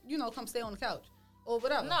gotta go, come stay on the couch. Or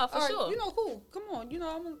whatever. No, for All right, sure. Cool. Come on. I'm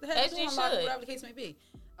gonna have As to you do like, should. whatever the case may be.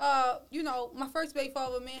 My first baby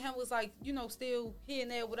father, me and him was like, still here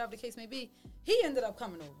and there, whatever the case may be. He ended up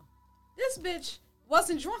coming over. This bitch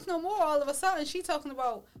wasn't drunk no more. All of a sudden, she talking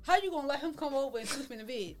about how you gonna let him come over and sleep in the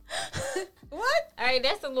bed. What? All right,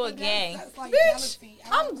 that's a little gay. That's like Bitch, jealousy.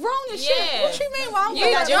 I'm grown as Yeah. shit. What you mean? Well, I'm You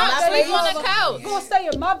gonna let drunk, my sleep baby on the over? couch. Gonna stay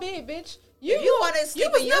in my bed, bitch. You wanna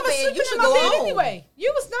sleep was in your never bed, sleeping you in should my go bed home. anyway.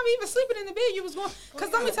 You was never even sleeping in the bed. You was going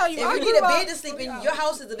because let me tell you, If I you grew need a up- bed to sleep in, your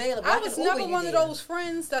house is available. I can was Uber never you one of there. those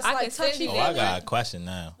friends that's I like can send touchy you Oh, I feely. got a question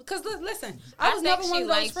now. Because listen, I I was think never she one of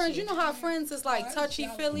those likes friends. you. You know how friends is like touchy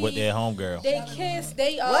feely. With their homegirl. They kiss.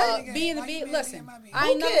 They What? be in the Why you bed. mad Listen, at my baby? I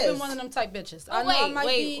ain't Who never kissed? been one of them type bitches. I Oh, know I might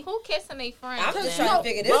wait, be. who kissing their friends? I'm just then? trying to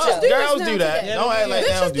figure this Bitches out. do this Girls now do that. today. Don't act like they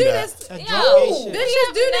Bitches don't do do that. this. That Yo, drunk gay shit.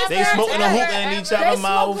 Bitches do this. They smoking a hookah in each They other's smoke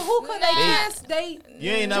mouth. a hookah. They kiss. They.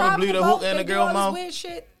 You ain't never drive blew the boat, hookah in they a do girl all this mouth. Weird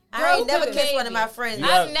shit. I ain't Girl, never baby. kissed one of my friends. Yeah.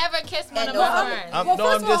 I've never kissed one And of no, my I'm- friends. I'm, Well, no,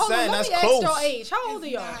 first I'm of all, just hold on, saying let that's me ask your close. age. How old are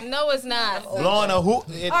y'all? No, it's not. Blowing a hook.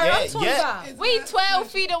 All right, I'm 25. We 12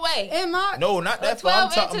 feet away. Am I? No, not that far. 12 I'm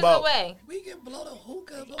talking inches about. away. We can blow the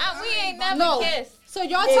hookah. But We ain't never No. kissed. So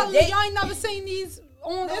y'all If telling me they- y'all ain't never seen these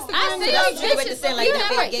on Instagram? I see Y'all these keep it to bitches. sound like You that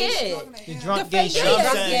never fake gay kissed. shit. The drunk The gay fake shit. You know what Yeah,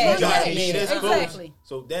 I'm saying? yeah, You gotta yeah. be this Exactly. close.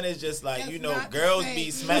 So then it's just like, That's you know, not the girls same.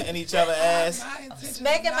 be smacking each other ass.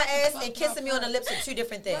 Smacking my ass and kissing me on the lips are two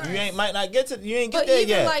different things. You ain't get But there even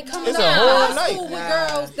yet. like coming It's out a of whole high school night. with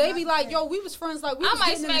girls, they be like, "Yo, we was friends. Like we I was might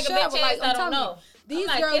getting in the smack a shower. bitch Like ass, I'm I don't telling you, know. these I'm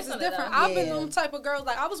not girls is kissing her, different. though. I've been Yeah. them type of girls.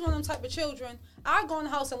 Like I was one of them type of children. I go in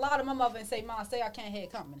the house and lie to my mother and say, "Mom, say I can't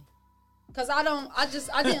have company," because I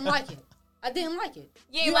didn't like it. I didn't like it.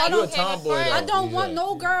 You I like don't- You a tomboy, though. I don't Yeah. want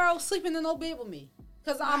no girl sleeping in no bed with me.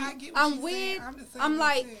 Cause I get what I'm she's weird. saying. I'm the same I'm way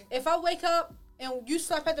like, too. if I wake up and you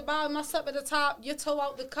slept at the bottom, I slept at the top, your toe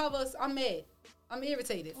out the covers, I'm mad. I'm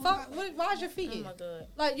irritated. Fuck, why's your feet Oh here? my God.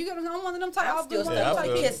 Like you get what I'm one of them type. I'm I've been still one Yeah, of I them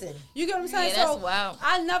feel type you. kids. kissing. You get what I'm saying? Yeah, that's So wild.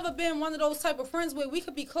 I never been one of those type of friends where we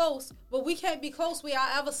could be close, but we can't be close where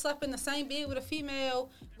I ever slept in the same bed with a female.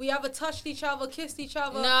 We ever touched each other, kissed each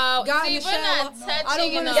other. No, got see, in the we're shower. not I touching don't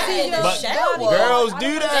in want the to see bed. your But body. girls I do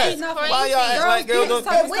don't wanna that. see nothing. Why y'all act like girls do don't?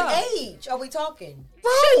 this type But of what stuff. age are we talking?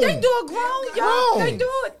 Shit, they do it grown, y'all. Grown. They do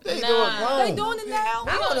it. They do it Nah. They wrong. doing it now.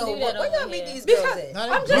 I don't don't know. do that Where over y'all meet here. these girls Because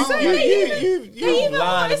at? I'm just saying, You they even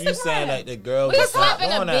lying on if you saying Instagram. like the girls We is not slept in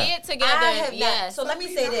a doing that. bed together. I have not. Yes. So let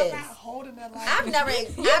me say this. I'm not holding that like I've never You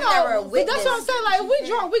know, witnessed that's what I'm saying. Like, if we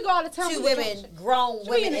drunk, we go out of town. two we women, drunk. grown We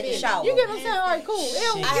women in the bed. shower. You get what I'm saying? All right, cool. Ew, you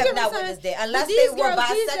I get have what not I'm saying? witnessed that. But Unless these they were girls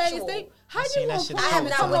these days, bisexual. how I you seen that want shit I have before.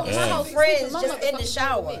 not come over witnessed my Yeah. house two friends my just in the motherfucking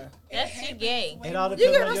shower. bed? That's she gay. It all You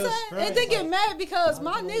depends get on what I'm your saying? experience. And they get mad because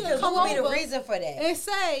my nigga Because come what would be the over reason for that? and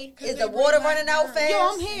say, Is the water running out fast?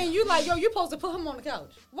 yo, I'm here, and you like, yo, you supposed to put him on the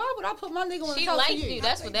couch. Why would I put my nigga on the She couch for liked you? you.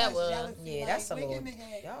 That's what that was. Yeah, that's a Look little. at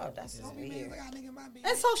nigga. Y'all, that's just Don't be mad weird. like I nigga my bitch.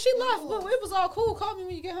 And so she left. it was all cool. Call me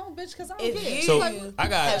when you get home, bitch, because I don't If care. you So I have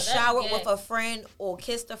got showered gay. with a friend or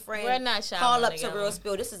kissed a friend, We're not showering call up to together. Real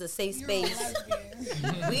Spill. This is a safe You're a space.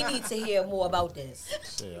 lesbian. We need to hear more about this.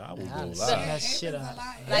 shit. I will I go done live. seen that shit Happens out. a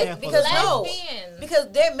lot. Like, Yeah, because no, Lesbian.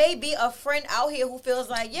 because there may be a friend out here who feels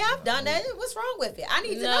like, yeah, I've done that. What's wrong with it? I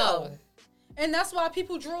need to know. And that's why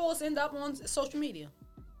people draws end up on social media.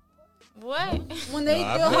 What? When they No,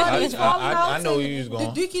 I feel feel- how these falling I outs know and you was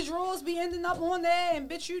going. the dookie draws be ending up on there, and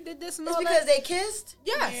bitch, you did this and It's all because that. they kissed.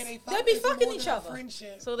 Yes, Yeah, they fuck be is fucking more each than a other.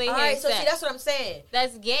 Friendship. So they All had right, so sex. see, that's what I'm saying.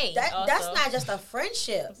 That's gay. That's also. not just a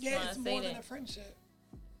friendship. Yeah, Wanna it's say more than that. a friendship.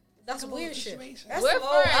 That's It's a whole weird shit. situation. That's We're some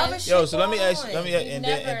old friends. other shit Yo, so let me going ask, on. let me, and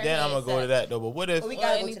never then I'm gonna had go to sex. that though. But what if? But we Or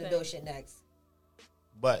gotta go to the anything. bill shit next.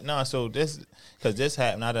 But no, so this, because this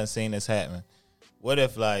happened, I done seen this happen. What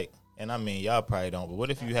if, like, and I mean, y'all probably don't, but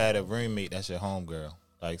what if you had a roommate that's your homegirl?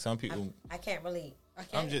 Like, some people, I can't relate.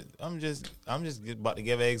 I'm just about to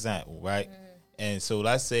give an example, right? And so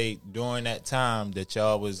let's say during that time that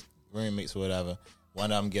y'all was roommates or whatever,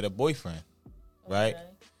 one of them get a boyfriend, right? Okay.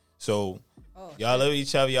 So y'all live with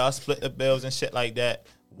each other, y'all split the bills and shit like that.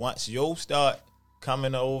 Once yo start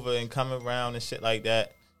coming over and coming around and shit like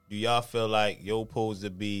that, do y'all feel like yo supposed to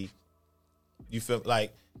be? You feel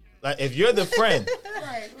like if you're the friend,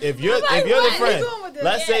 Right. if you're the what? friend, You going with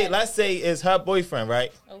this? let's say it's her boyfriend,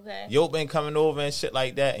 right? Okay. Yo been coming over and shit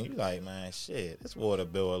like that, and you like, man, shit, this water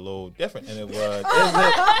bill a little different than it was. Isn't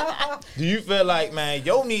it? Do you feel like, man,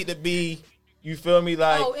 yo need to be? You feel me?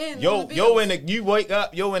 Like in yo, the yo bills. in the you wake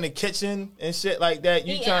up, yo in the kitchen and shit like that.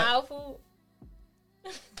 You Eating trying our food.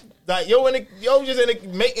 like yo just in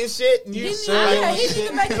the making shit and you He serve need- your yeah, he need shit.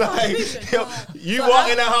 to make a contribution. yo, you So walk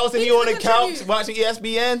in the house and he you on need the to couch contribute. watching E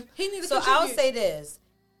ESPN. He need to So I'll contribute. say this: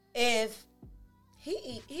 if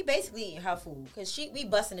he basically eating her food because we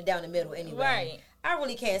busting it down the middle anyway. Right. I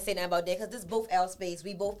really can't say nothing about that because this is both our space.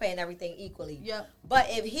 We both paying everything equally. Yep. But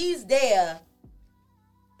if he's there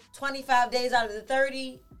 25 days out of the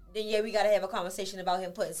 30, then yeah, we got to have a conversation about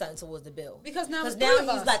him putting something towards the bill. Because now it's now three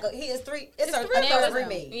of he's us. like he is three. It's a three of third us now.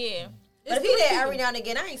 roommate. Yeah. But if It's he there three every people. now and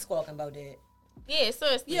again, I ain't squawking about that. Yeah,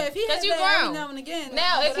 seriously. Yeah, if he had you that every grown. now and again.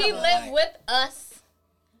 Now, if he whatever. lived with us,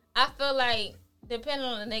 I feel like depending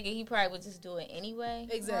on the nigga, he probably would just do it anyway.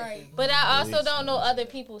 Exactly. Right. But I also don't know other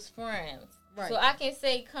people's friends. Right. So I can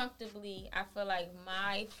say comfortably, I feel like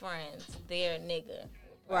my friends, their nigga,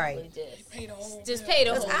 Right. probably just Pay the whole just bill. pay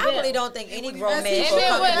the whole Because I bill. really don't think any grown That's man it. feel And it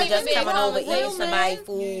comfortable wouldn't just even be coming a over real eating somebody's man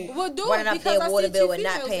food, would do it running up because their I water see bill two and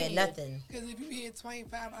not females paying here. nothing. Because if you hit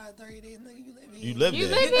 25 out of 30 days, nigga, you live here. You live You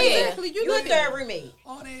there. live here. Exactly. You You a live third here. roommate.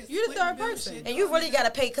 All that You the split third bill person. shit, And you really got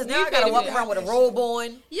to pay because now You I got to pay walk the around with a robe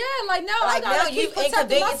on. Yeah, like now Like I gotta now you keep protecting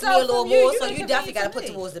inconvenience me a myself little from more, you. so you definitely got to put inconvenience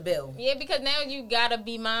me. towards the bill. Yeah, because now you gotta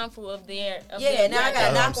be mindful of their. Of Yeah, their now I got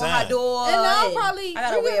to That's knock what on I'm her door. And now and probably I got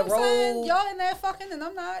to you wear a know what I'm saying? robe. Y'all in there fucking and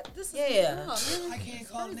I'm not. This is Yeah. no, man. I can't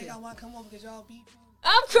call a nigga. I want to come over because y'all beefing.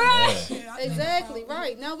 I'm crying. Yeah, I Exactly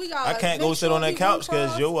right. Now we got. I can't go sit on that couch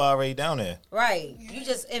because you already down there. Right. You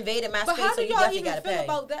just invaded my But space, how so do you y'all definitely even got to feel pay.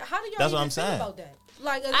 about that? How do y'all That's even what I'm feel saying. about that?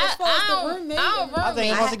 Like as I far as the don't- roommate. I don't and- roommate. I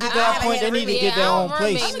think once they get I to that haven't point, had they a need to roommate. get their Yeah, I own don't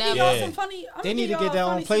place. roommate I'm gonna give never. y'all Yeah. some funny. I'm They gonna need to give get y'all their a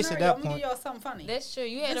own funny place at scenario. that I'm gonna point. give y'all something funny. That's true.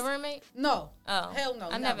 You had a roommate? No. Oh, Hell no.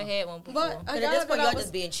 I never had one before. But But at this point, y'all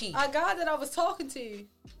just being cheap. a guy that I was talking to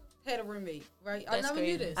had a roommate, right? I That's never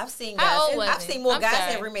knew crazy. this. I've seen How guys. old was I've he? seen more I'm guys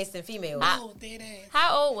sorry. have roommates than females. Oh, dead ass.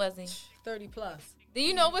 How old was he? 30 plus. Do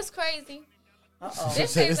you know what's crazy? Uh-oh.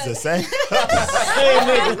 This It's is the like, same.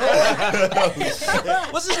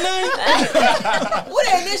 What's his name? What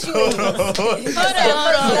an issue is? hold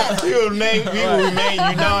on. You will remain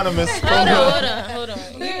unanimous. Hold on.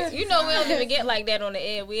 You know we don't even get like that on the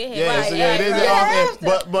air. We have Yeah, right, so yeah, it is right. off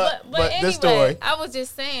air. But anyway, this story. I was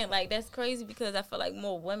just saying, like, that's crazy because I feel like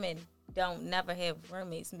more women don't never have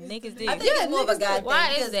roommates. Niggas do. I think it's more of a guy thing. Why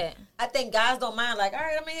is because that? I think guys don't mind. Like, all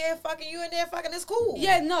right, I'm in here fucking you in there fucking. It's cool.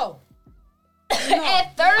 Yeah, no.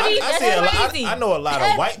 At 30, I that's see a lot. crazy. I know a lot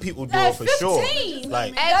of white people do At it for sure. 15.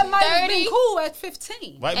 Like That At might have 30, been cool at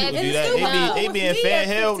 15. white people And do it's that. still wild. They be in Me Fair at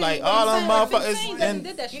Hill, 15, like but all I'm them saying at motherfuckers. 15 that he And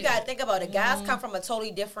did that You shit. gotta think about it. Guys come from a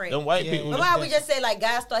totally different. them white Yeah. people. Remember how we just said like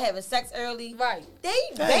guys start having sex early? Right. They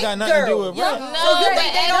That ain't got bake nothing to do girls. with Yeah. right. No, So you but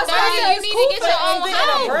think they at don't 30, say you need to get your own Living in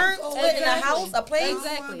a house. burnt, Oh, living in a exactly. house, a place.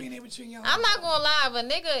 Exactly. I'm not gonna lie, if a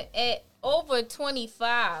nigga at over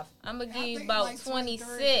 25, I'm gonna I give you think about like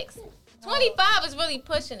 26. 25 is really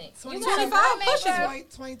pushing it. You got a 25 roommate, pushing bro?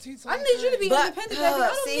 it. 22, I need you to be But, independent, baby. I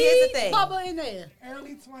don't see, need here's the thing. Bubba in there.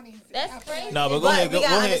 early 20s. That's I feel crazy. No, but go But ahead, we go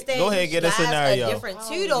gotta ahead, understand go ahead, get a guys scenario. Are different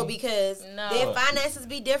too, though, because No. their finances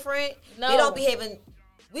be different. No. They don't be having.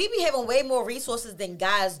 We be having way more resources than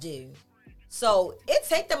guys do. So it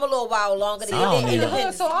take them a little while longer to I get don't their need it.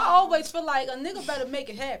 independence. So I always feel like a nigga better make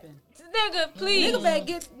it happen. Nigga, please.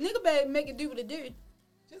 Nigga better make it do what it do.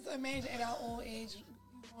 Just imagine at our old age, you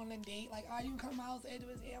on a date, like, you come out,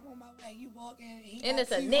 Edward's I'm on my way, you walk in, And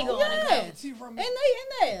it's a two nigga on the hoes, couch. two And roommates.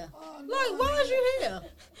 they in there. Like, why is you here?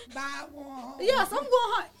 Bye, one home. Yes, I'm going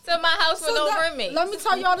home. So my house with no that- roommate. Let me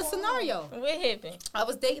tell y'all the scenario. What happened? I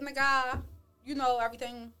was dating a guy,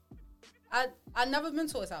 everything. I never been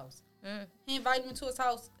to his house. He invited me to his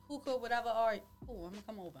house. Who could, whatever. All right, cool. I'm gonna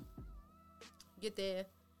come over. Get there,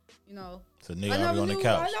 So nigga, I'll be on the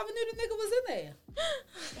couch. I never knew the nigga was in there.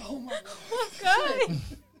 Oh, my God. Oh, God.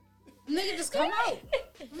 Nigga just come out.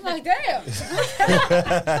 I'm like, damn. So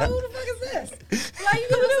who the fuck is this? Like, you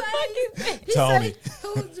know what I'm saying? He Tony. say,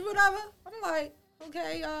 who, whatever. I'm like,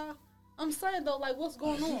 okay, I'm saying though, like, what's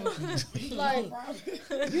going on? Like,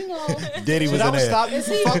 Diddy was Should I in would there. stop you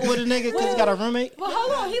from fucking with a nigga because he got a roommate? well,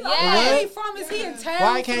 hold on. He like, Yes. where he from? Is he in town?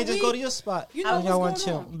 Why for can't you the just go to week? your spot? You know when y'all want what's to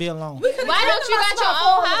going chill, on. be alone? We could've Why came don't to you my got spot your for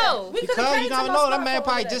own all that. house? We could've Because came you to never my know. spot That man for all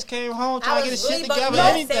probably that. just came home I trying to get was his shit really about to together. say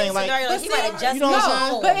that Anything same like, scenario. But He might have see, just you know what I'm got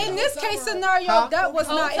saying? home. But in this case scenario, Huh? that was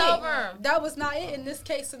not Hotel it. room. That was not it in this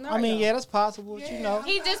case scenario. I mean, yeah, that's possible. But you know,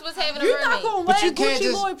 He just was having a You're not roommate. gonna But wear you can't Gucci,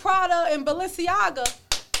 just- Louis Prada, and Balenciaga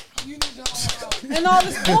You need your own house. and all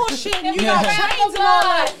this bullshit, and you got Yeah. chains and all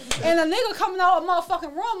that, and a nigga coming out of a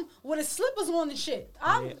motherfucking room with his slippers on and shit.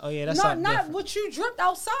 Oh, yeah, that's not something different. what you dripped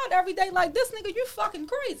outside every day like this, nigga. You fucking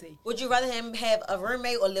crazy. Would you rather him have a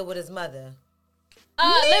roommate or live with his mother?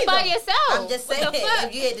 Live by Neither. yourself. I'm just What saying, the fuck?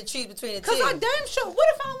 if you had to choose between the two. Cause I damn sure. What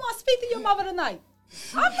if I don't want to speak to your mother tonight?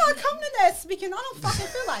 I'm not coming in there speaking. I don't fucking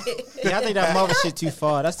feel like it. yeah, I think that mother shit too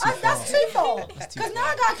far. That's too far. That's too far. too Cause now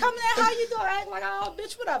I gotta come in there. How you doing? Act like, oh,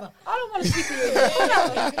 bitch, whatever. I don't want to speak to you.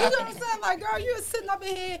 Whatever. You know what I'm saying? Like, girl, you was sitting up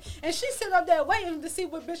in here, and she sitting up there waiting to see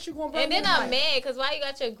what bitch you gonna bring. And then in I'm tonight. mad because why you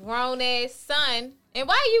got your grown ass son? And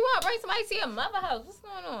why you want to bring somebody to your mother house? What's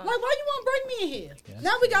going on? Like, why you want to bring me in here?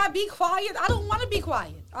 Now we gotta be quiet. I don't want to be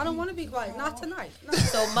quiet. I don't want to be quiet. Not tonight. No.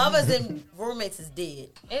 So mothers and roommates is dead.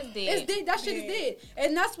 It's dead. It's dead. That shit is dead.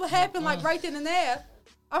 And that's what happened, like, right then and there.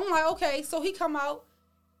 I'm like, okay, so he come out.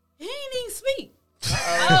 He ain't even speak.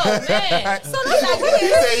 Oh, man. So that's like, He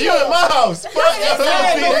said, you in my house. Fuck your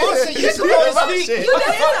house. Listen, you supposed to speak. You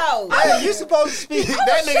in his house. Hey, you supposed to speak.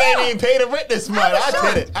 That nigga ain't even paid the rent this month.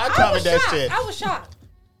 I did it. I covered that shit. I was shocked.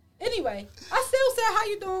 Anyway, I still said, how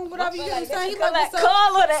you doing? Whatever you get. Saying he like, like, what's up?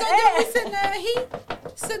 call her the So then we ass. sitting there, he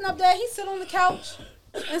sitting up there, he sit on the couch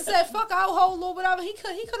and said, fuck our whole or whatever. He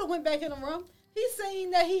could have went back in the room. He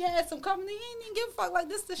seen that he had some company. He ain't even give a fuck. Like,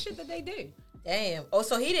 this the shit that they do. Damn. Oh,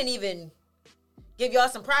 so he didn't even give y'all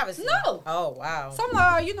some privacy? No. Oh, wow. So I'm like,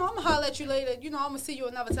 all right, I'm gonna holler at you later. I'm gonna see you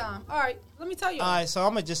another time. All right, let me tell you. All right, so I'm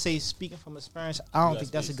gonna just say, speaking from experience, I don't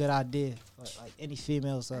think that's a good idea for like any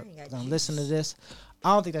females that ain't got gonna juice. listen to this.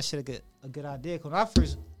 I don't think that shit a good idea.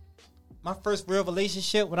 Cause my first real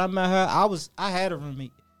relationship when I met her, I had a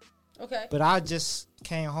roommate, Okay. but I just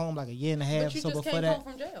came home like a year and a half But you so just before came that. home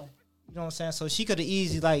from jail. You know what I'm saying? So she could have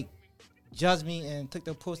easily like judged me and took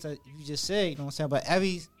the approach that you just said. You know what I'm saying? But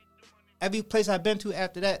every place I've been to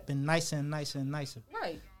after that been nicer and nicer and nicer.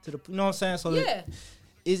 Right. To the, you know what I'm saying? So Yeah.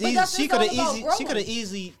 it's But easy. that's She just could all have about easily growing.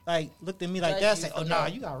 easily like looked at me like Judge that, you say, "Oh for nah,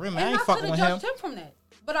 that. you got a roommate. I And ain't I fucking could with have him." judged him from that,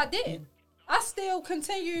 but I didn't. I still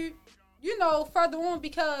continued, further on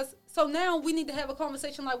because so now we need to have a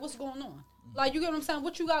conversation like what's going on. Like, you get what I'm saying?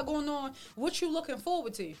 What you got going on? What you looking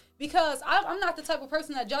forward to? Because I'm not the type of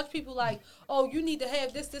person that judge people like, oh, you need to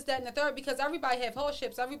have this, that, and the third. Because everybody have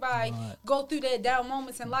hardships. Everybody go through their down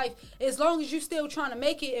moments in life. As long as you still trying to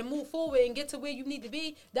make it and move forward and get to where you need to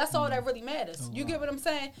be, that's all that really matters. You get what I'm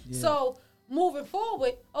saying? Yeah. So moving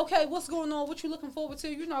forward, okay, what's going on? What you looking forward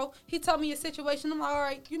to? He tell me a situation. I'm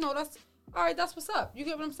like, all right, that's what's up. You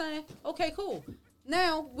get what I'm saying? Okay, cool.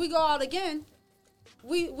 Now we go out again.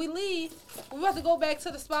 We leave. We have to go back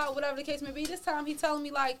to the spot, whatever the case may be. This time he telling me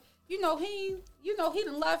like, he done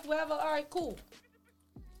left, whatever. All right, cool.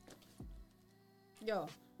 Yo,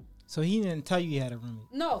 So he didn't tell you he had a roommate.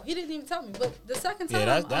 no, he didn't even tell me. But the second time,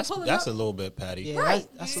 Yeah, I'm that's pulling that's up. a little bit patty. Yeah, Right.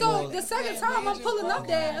 that's a So little. the second time I'm pulling up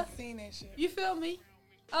there, Seen that shit. you feel me?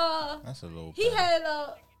 That's a little. He petty. had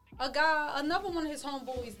a guy, another one of his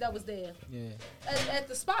homeboys that was there Yeah. at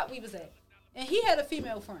the spot we was at, and he had a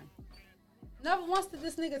female friend. Never once did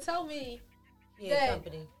this nigga tell me Yeah, that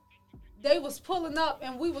company. they was pulling up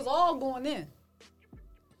and we was all going in.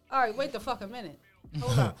 All right, wait the fuck a minute.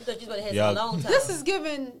 Hold on. You thought you was gonna have Yeah. some alone time. This is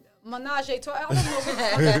giving menage a trois. I don't know what the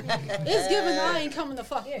fuck it's giving. I ain't coming to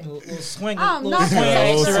fuck in. Little swing. I'm little not swing gonna-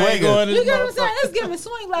 extra Little ain't going in You this get what I'm saying? It's giving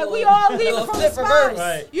swing like we all leaving Little from the flip spot. reverse.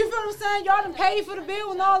 Right. You feel what I'm saying? Y'all done paid for the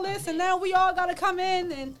bill and all this, and now we all gotta come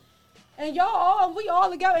in and we all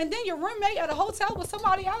together, and then your roommate at a hotel with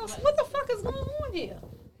somebody else. What the fuck is going on here?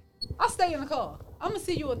 I stay in the car.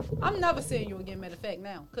 I'm never seeing you again. Matter of fact,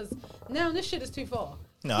 now, because now this shit is too far.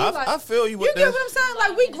 No, He I feel you with You get this. what I'm saying?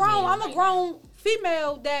 Like we grown. I'm a grown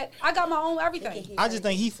female that I got my own everything. I just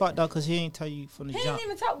think he fucked up because he ain't tell you from the He jump.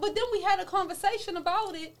 didn't even talk. But then we had a conversation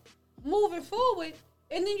about it moving forward,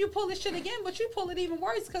 and then you pull this shit again, but you pull it even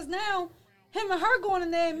worse because now him and her going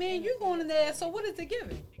in there, and me and you going in there. So what is it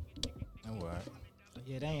giving? All right.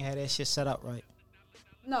 Yeah, they ain't had that shit set up right.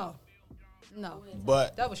 No.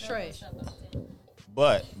 But That was trash.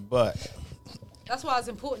 That's why it's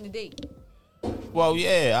important to date. well,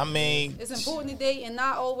 yeah. I mean, It's important to date and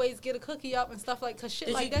not always get a cookie up and stuff like cause shit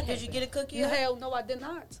Did like you that. did you happen. get a cookie? Hell no, I did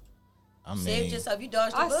not. I Saved mean, yourself. You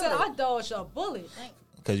dodged a I bullet. said I dodged a bullet.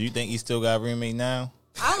 because you think you still got a roommate now.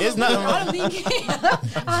 It's nothing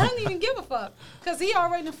I don't even give a fuck because he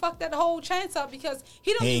already done fucked that whole chance up because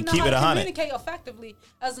he don't He even ain't know keep how it to 100. communicate effectively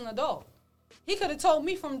as an adult. He could have told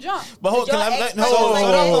me from jump. But hold, Did can y'all I, ask hold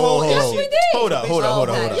questions like that? Yes, we did. Hold up.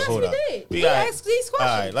 Yes, hold we up. did. We We got asked these all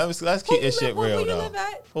right. questions. Let's Who keep this you shit live- where real you though. live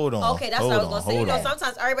at? Hold on. Okay, that's hold what I was on, gonna say. You hold know, on.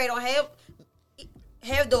 sometimes everybody don't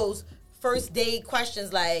have those first date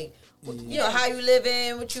questions like, you know, how you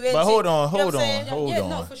living, what you into. But hold on, You know hold what I'm on, saying? hold yeah, on.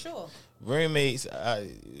 no, for sure. Roommates,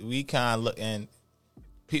 we kind of look and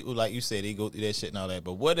people like you say they go through that shit and all that.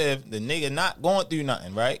 But what if the nigga not going through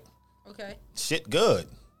nothing, right? Okay. Shit good.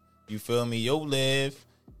 You feel me? You live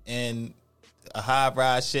in a high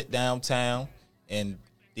rise shit downtown, and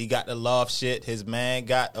he got the loft shit. His man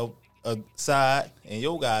got a side, and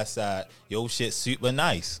your guy's side. Your shit super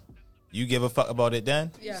nice. You give a fuck about it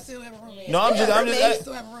then? You Yes. still have a roommate. No, I'm You just.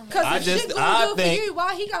 still have a roommate. Because I if just- shit I going good think- for you,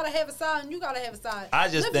 why he gotta have a side and you gotta have a side? I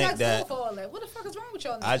just Live think next that- door for all that. What the fuck is wrong with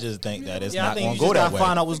y'all? I just think that it's Yeah, I not think gonna you go just that gotta way.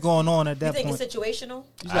 find out what's going on at You that think point. it's situational? You I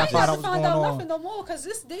just ain't gotta find got out to what's find going out on. nothing no more because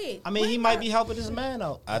this did. I mean, he might be helping his man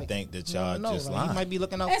out. I think that y'all you don't know, just like, lying. he might be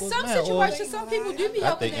looking out In for his some man. or- situations, some people do be I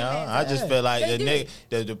helping think their man. I just Yeah. feel like They the do.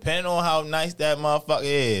 nigga, depending on how nice that motherfucker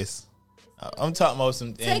is. I'm talking about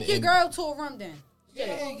some. Take your girl to a room then.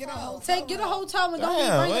 Yeah, get a hotel. Get a hotel and don't Damn,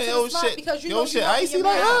 even bring it to yo, the spot shit- because you yo, know shit you helping icy your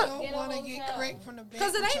like man. that? I don't want to get cracked from the back.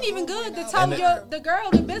 Because it with ain't your even good roommate to out tell there. the girl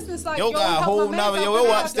the business like Yo, yo, got a help whole my man nother- out yo, there. yo,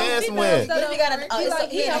 Got upstairs females somewhere. that What if you got be like,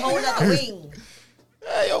 he in a yeah, whole other wing?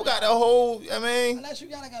 Hey, yo, got the whole. I mean, Unless you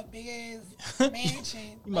got like a big ass mansion.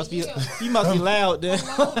 You must be loud then.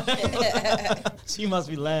 Yeah, She must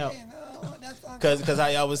be loud. no, that's cause how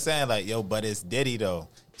y'all was saying like, yo, but it's Diddy though.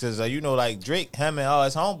 Cause you know, like Drake, him and all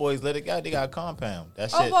his homeboys let it go. They got a compound. That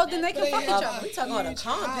shit. Oh well, then they can But fuck each yeah, other. We talking about a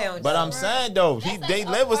compound. But I'm saying though, they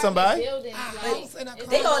live with somebody. house in a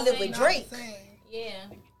They gonna live with not Drake. the same. Yeah.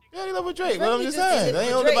 Yeah, they live with Drake. But I'm just just saying, live they ain't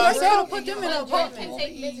with on Drake. by Drake They themselves. don't put them in an Drake apartment. can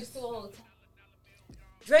take bitches to a hotel.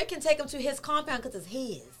 Drake can take him to his compound because it's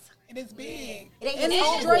his. And it's big. It ain't And his it's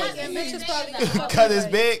own Drake boy. and bitches probably Cause it's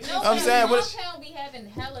big. No, I'm saying, what? compound be having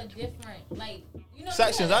hella different, like, you know,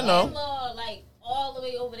 Sections, you have I know. in-law, like, all the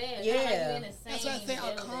way over there. It's Yeah. not like you in the That's why I same say a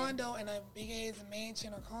building. condo and a big ass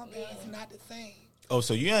mansion or compound is not the same. Oh,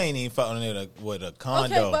 so you ain't even fucking with a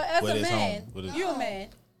condo Okay, but as with a his man, home. With his, you a man,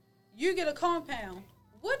 you get a compound.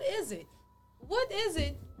 What is it? What is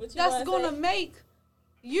it What you that's wanna gonna say? make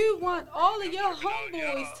you want all of your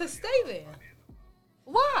homeboys to stay there?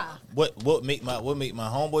 Why? what make my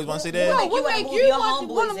homeboys want to say that? No, Like what you wanna make move you your want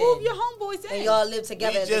to homeboys move in. your homeboys And in? y'all live We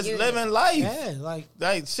together as a just unit. living life. Yeah,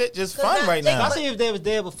 like Shit just Cause fun now right think now. I see if they was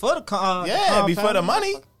there before the Yeah, before the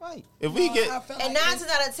money. Right. If we I get feel And like 9 it's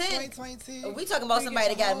times out of 10, 2022, we talking about you somebody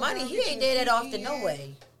get that got your money. homegirl, He get ain't your there that often, CP no in.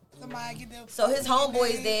 way. Somebody get their So his fucking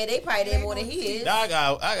homeboys in. there, they probably there more than he is. I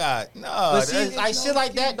got no. But see, that's- like shit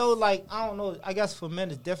like that though, like I don't know. I guess for men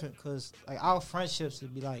it's different because like our friendships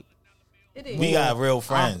would be like It is. we got real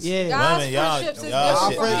friends. yeah. Guys' Women, y'all, friendships is y'all our,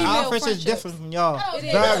 different shit. from friend, female our friendships friendships. different from y'all. Oh, it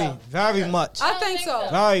is. Very much. I think so.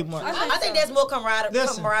 Very much. I think there's more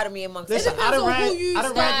Listen. camaraderie amongst It Listen, us. I depends done on who ran- you I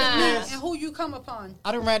done start ran to this meet past- and who you come upon.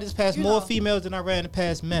 I done ran this past You more know. females than I ran the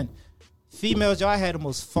past men. Females, y'all had the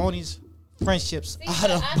most phoniest friendships. See, out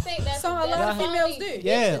but of- I think that's Some a lot of females do.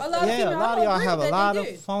 Yeah, a lot of yeah, females. a lot of I y'all agree have with a that, lot they of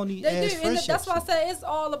do. phony They ass do, and friendships. that's why I say it's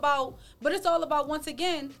all about. But it's all about once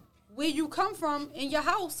again where you come from in your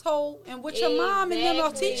household and what your mom and them are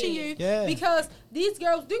Exactly. teaching you. Yeah. Because these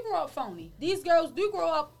girls do grow up phony. These girls do grow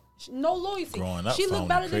up no loyalty. Growing up she phony, look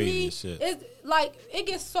better than crazy me. as shit. It's like it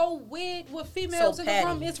gets so weird with females So in the petty.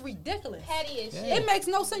 room. It's ridiculous. Petty as shit. Yeah. It makes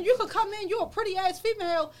no sense. You could come in, you're a pretty ass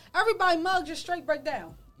female. Everybody mug just straight break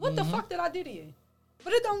down. What the fuck did I do to you?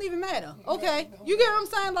 But it don't even matter. Okay, you get what I'm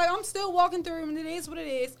saying? Like I'm still walking through, and it is what it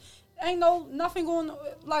is. Ain't nothing going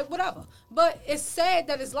like whatever. But it's sad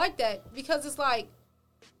that it's like that because it's like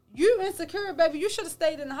You insecure, baby. You should have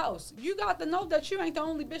stayed in the house. You got to know that you ain't the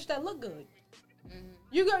only bitch that look good.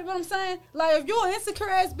 You got what I'm saying? Like, if you're an insecure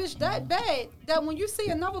ass bitch that bad, that when you see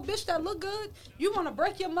another bitch that look good, you want to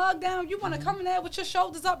break your mug down, you want to come in there with your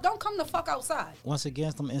shoulders up, don't come the fuck outside. Once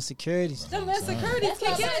again, them insecurities. Them insecurities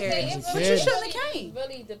kick in. But you It shouldn't have came.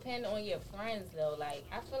 really depend on your friends, though. Like,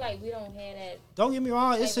 I feel like we don't have that. Don't get me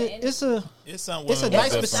wrong. It's a It's something It's a women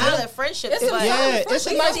nice with percentage. good Solid friendship. It's a- but yeah, it's a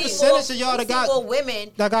we nice see percentage of y'all that we see more got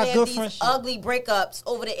women that got have good these friendship. ugly breakups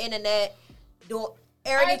over the internet, doing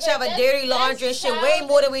airing Right, each other but dirty that's laundry and shit way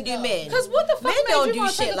more than we do childish, men. Because what the fuck Men made don't you do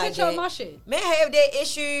want to take shit a like picture of that. my shit? Men have their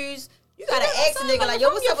issues. You gotta Yeah, ask a I'm nigga saying, like, yo,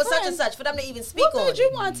 I'm what's your up with such and friend. such for them to even speak What on made it. you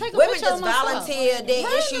want to take a Women picture of just myself? volunteer their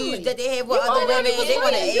Randomly. issues that they have with You other already women. was They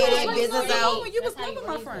want to raised. You air was their raised business right out. when you was That's how never you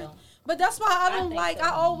my raised friend. them. But that's why I don't think like. so. I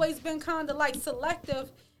always been kind of like selective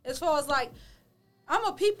as far as like I'm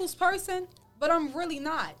a people's person, but I'm really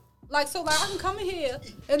not. Like, so like I can come in here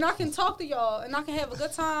and I can talk to y'all and I can have a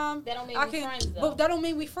good time. That don't mean I we can, friends, though. but that don't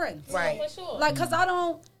mean we friends. Right. For sure. Like, cause I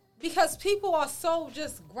don't. Because people are so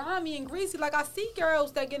just grimy and greasy. Like, I see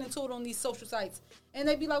girls that get into it on these social sites, and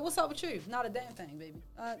they be like, "What's up with you?" Not a damn thing, baby.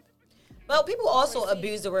 But people also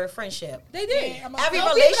abuse the word friendship. They did. Yeah, I'm Every a- Some people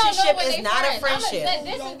don't know relationship when is they not a friends. friendship.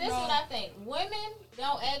 This Don't is know. what I think. Women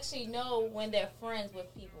don't actually know when they're friends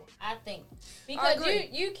with people. I think I because agree.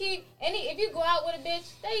 you keep if you go out with a bitch,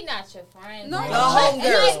 they not your friends. No, Like, Your homegirl. like,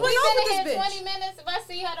 What's we wrong with been this here bitch? 20 minutes. If I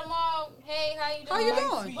see her tomorrow, hey, how you doing? How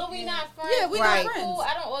you doing? But we not friends. Yeah, we Right. not friends. Cool.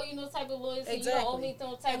 I don't owe you no type of loyalty. You don't owe me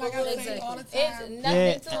no type And of like I loyalty. say all the It's time, nothing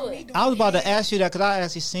Yeah. to it. I was about to ask you that because I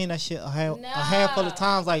actually seen that shit a handful Nah. of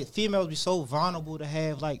times. Like females be so vulnerable to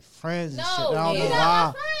have like friends and shit. No, And I don't you're know not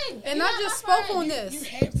why. my friend. And You're I not just my spoke friend. on this. You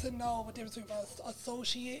have to know what the difference between an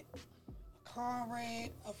associate, a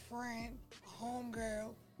comrade, a friend, a homegirl,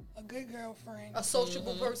 a good girlfriend, A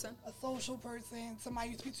sociable person. a social person, somebody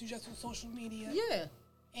you speak to just on social media. Yeah,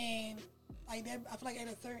 And like that, I feel like at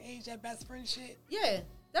a certain age, that best friend shit. yeah.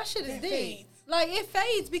 That shit is It dead. fades. Like, it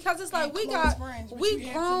fades because it's like and we close got friends, but we you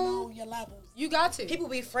have to know grown. your levels. You got to. People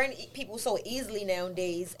befriend people so easily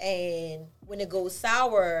nowadays, and when it goes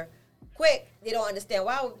sour quick, they don't understand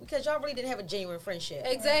why. Because y'all really didn't have a genuine friendship.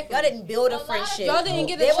 Exactly. Y'all didn't build A a lot of friendship. Y'all didn't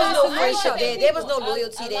get a There was chance no to know each friendship other. there. There was no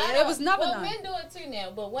loyalty there. There was never well, none. men do it too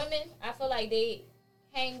now, but women, I feel like they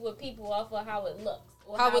hang with people off of how it looks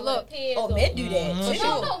or How it look. appears. Oh, or- men do that For too.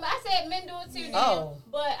 sure. No, I said men do it too now. Oh.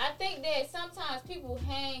 But I think that sometimes people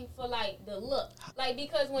hang for like the look. Like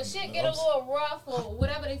because when shit get a little rough or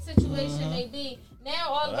whatever the situation may be, now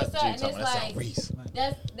all of a sudden it's like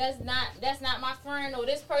that's not my friend or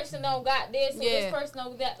this person don't got this or Yeah. this person don't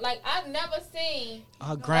got that. Like I've never seen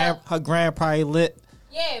Her grand probably lit.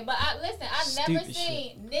 I've never Stupid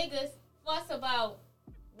seen niggas fuss about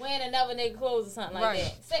wearing another nigga clothes or something like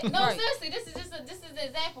Right. that. No, Right. seriously, this is an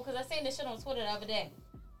example because I seen this shit on Twitter the other day.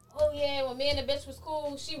 Oh yeah, when me and the bitch was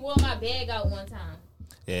cool, she wore my bag out one time.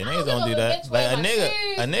 Yeah, I niggas don't don't do give a that. bitch Like a wear my nigga,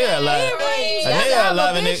 shoes, a man. nigga alive, Right. a That's nigga how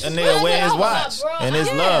alive, a a bitch nigga wear his was. watch, Bro, and it's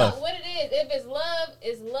I don't love. know what it is. If it's love,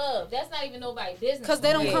 it's love. That's not even nobody's business. Because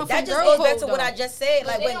they don't Yeah, come that from just girl goes back to code, what though. I just said.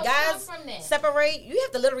 Like They when don't guys come from that. separate, you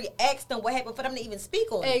have to literally ask them what happened for them to even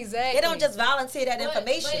speak on it. Exactly. They don't just volunteer that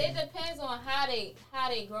information. But it depends on how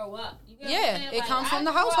they grow up. You get what Yeah, I'm saying? it comes from I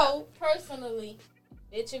the grew up household. Personally,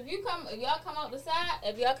 bitch, if y'all come out the side,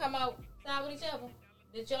 if y'all come out side with each other,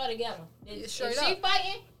 bitch, y'all together. Yeah, If straight she up.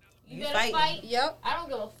 fighting, you You better fighting. fight. Yep. I don't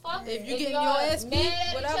give a fuck If you getting y'all your ass mad beat,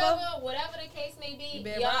 at whatever, each other, whatever the case may you be,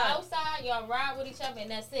 better y'all ride. outside, y'all ride with each other,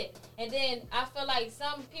 and that's it. And then I feel like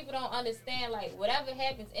some people don't understand, like whatever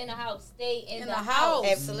happens in the house, stay in the house.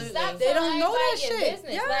 Absolutely. Stop They telling don't know that everybody your shit.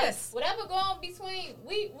 business. Yes. Like, whatever going on between,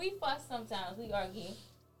 we fuss sometimes, we argue.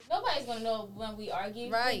 Nobody's gonna know when we argue,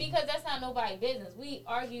 Right. Because that's not nobody's business. We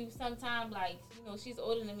argue sometimes, like she's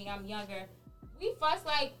older than me, I'm younger. We fuss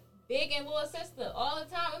like big and little sister all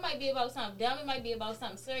the time. It might be about something dumb, it might be about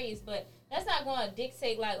something serious, but that's not going to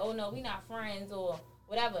dictate like, oh no, we not friends or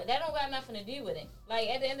whatever. That don't got nothing to do with it. Like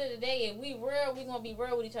at the end of the day, if we real, we gonna be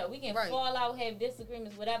real with each other. We can Right. fall out, have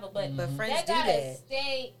disagreements, whatever. But friends that do gotta that.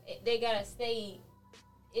 stay. They gotta stay.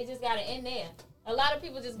 It just gotta end there. A lot of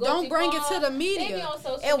people just go Don't too bring it far. to the They media. be on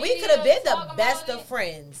social And we media could have been the talking best about of it.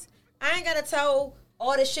 friends. I ain't gotta tell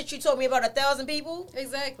all the shit you told me about 1,000 people.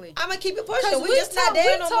 Exactly. I'm gonna keep it 'Cause pushing. We we just not talk-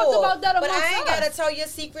 there we no talked more. about that But I amongst ain't gotta us. tell your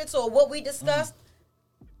secrets or what we discussed.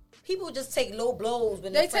 People just take low blows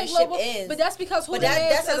when They the take friendship low, ends. but that's because who But they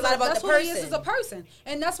that is says a as lot about that's the who he is person. as a person,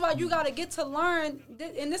 and that's why you got to get to learn.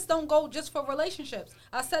 And this don't go just for relationships.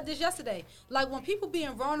 I said this yesterday. Like when people be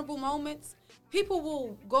in vulnerable moments, people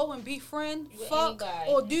will go and befriend, fuck, anybody.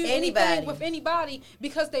 or do Anybody. anything with anybody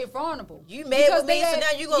because they're vulnerable. You mad with me, so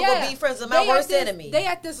now you gonna go be friends with my they at worst this- enemy. They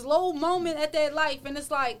at this low moment at their life, and it's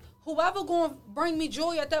like whoever gonna bring me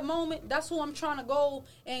joy at that moment, that's who I'm trying to go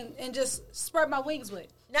and just spread my wings with.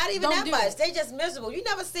 Not even Don't that do much. it. They just miserable. You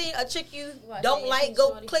never seen a chick you What, don't say like you go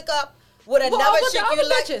shorty? click up with Well, another with the chick other you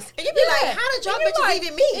like, bitches. and you be like, Yeah. how did y'all And you bitches like,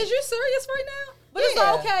 even meet? Is you serious right now? But it's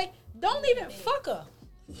Yeah. like, okay, don't even fuck her.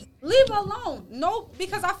 Leave her alone. No,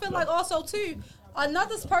 because I feel like also too,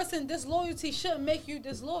 another person disloyalty shouldn't make you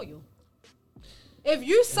disloyal. If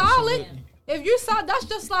you solid, that's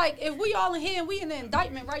just like if we all in here and we in the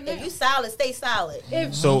indictment right now. If you solid, stay solid.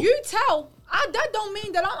 If So- you tell, that don't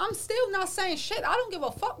mean that I'm still not saying shit. I don't give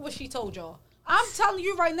a fuck what she told y'all. I'm telling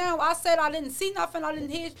you right now, I said I didn't see nothing, I didn't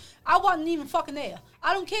hear, I wasn't even fucking there.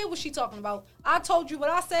 I don't care what she talking about. I told you what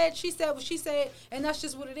I said, she said what she said, and that's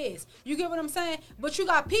just what it is. You get what I'm saying? But you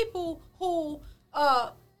got people who,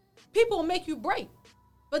 people will make you break.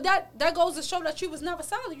 But that goes to show that you was never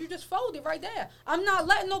solid. You just folded right there. I'm not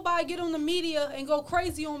letting nobody get on the media and go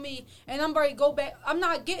crazy on me, and I'm ready to go back. I'm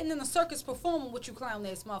not getting in the circus performing with you clown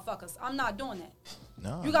ass motherfuckers. I'm not doing that.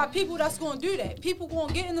 No. You got people that's going to do that. People going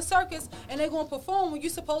to get in the circus and they're going to perform when you're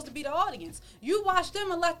supposed to be the audience. You watch them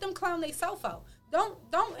and let them clown themselves out.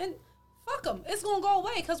 And fuck them. It's going to go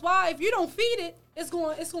away. Because why? If you don't feed it, it's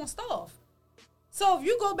going to starve. So if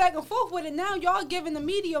you go back and forth with it, now y'all giving the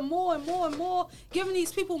media more and more and more, giving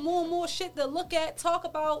these people more and more shit to look at, talk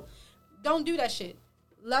about. Don't do that shit.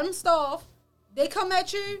 Let them starve. They come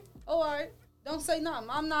at you. All right. Don't say nothing.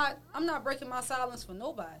 I'm not breaking my silence for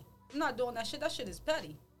nobody. I'm not doing that shit. That shit is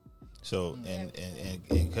petty. So and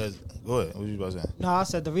because go ahead. What you about to say? No, I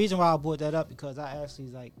said the reason why I brought that up because I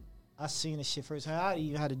actually I seen this shit firsthand. I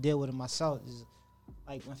even had to deal with it myself. Is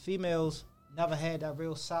like when females never had that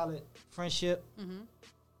real solid friendship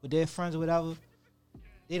with their friends or whatever,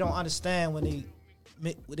 they don't understand when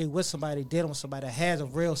they with somebody, they dealing with somebody that has a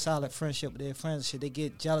real solid friendship with their friends and shit. They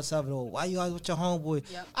get jealous of it. Or why you always with your homeboy?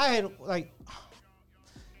 Yep. I had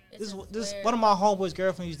this one of my homeboys'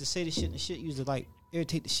 girlfriend used to say this shit, and the shit used to like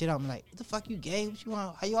irritate the shit out of me. Like, what the fuck you gay? What you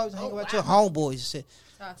want? How you always hang about your homeboys and shit?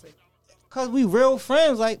 Toxic. Cause we real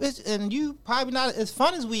friends, like, bitch, and you probably not as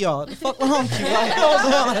fun as we are. The fuck wrong with you? Like, you know what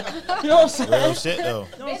I'm saying? Like, you know what I'm saying? Real shit though. You know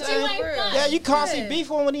what I'm Bitch, you saying? ain't fun. Yeah, you constantly Yeah.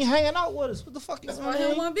 beefing when he hanging out with us. What the fuck is That's why he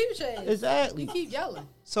don't want to be with you. Exactly. You keep yelling.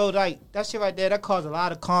 So like that shit right there, that caused a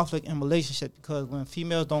lot of conflict in relationships because when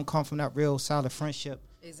females don't come from that real solid friendship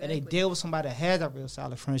Exactly. and they deal with somebody that has that real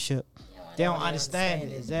solid friendship, they don't understand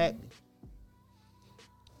it. Exactly.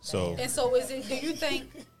 So And so is it? Do you think?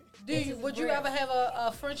 Would you ever have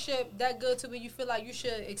a friendship that good to where you feel like you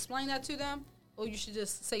should explain that to them, or you should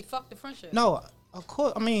just say fuck the friendship? No, of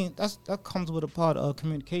course. I mean, that comes with a part of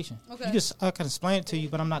communication. Okay. I can explain it to you,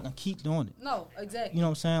 but I'm not gonna keep doing it. No, exactly. You know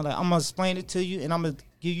what I'm saying? Like I'm gonna explain it to you, and I'm gonna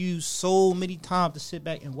give you so many times to sit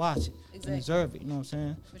back and watch it Exactly. and observe it. You know what I'm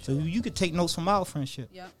saying? For So sure. you could take notes from our friendship.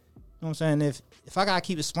 Yeah. You know what I'm saying? If I gotta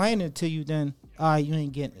keep explaining it to you, then all right, you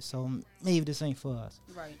ain't getting it. So maybe this ain't for us.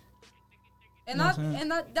 Right. And You know what I'm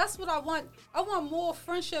saying? that's what I want. I want more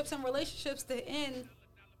friendships and relationships to end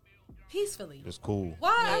peacefully. it's cool.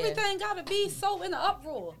 Why Yeah. everything gotta be so in the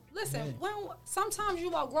uproar? Listen, Yeah. when sometimes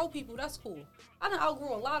you outgrow people, that's cool. I done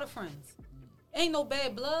outgrow a lot of friends. Ain't no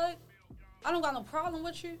bad blood. I don't got no problem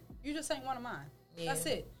with you. You just ain't one of mine. Yeah. That's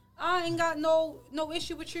it. I ain't got no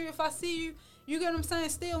issue with you. If I see you, you get what I'm saying,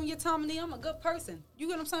 still in your time of need, I'm a good person. You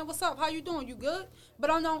get what I'm saying? What's up? How you doing? You good?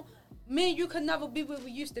 But I know me and you could never be what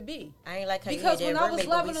we used to be. I ain't like how Because you when had I that was roommate,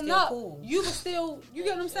 but we leveling still up, cool. you were still, you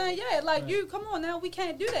get what I'm saying? Yeah, like you, come on now, we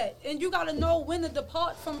can't do that. And you got to know when to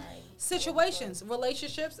depart from situations,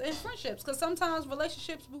 relationships, and friendships. Because sometimes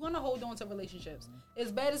relationships, we want to hold on to relationships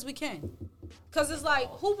as bad as we can. Because it's like,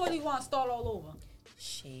 who really want to start all over?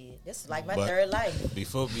 Shit, this is like my But- third life.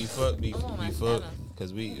 Before, on my seven.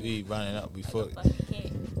 because we running up before Fucking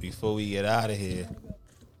kid. before we get out of here.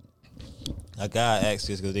 I got asked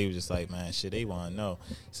this because they were just like, man, shit, they want to know.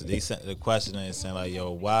 So they sent the question and saying like,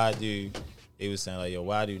 yo, why do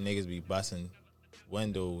niggas be busting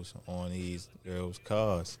windows on these girls'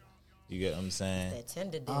 cars? You get what I'm saying? That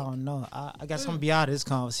tender dick. I don't know. I guess I'm gonna be out of this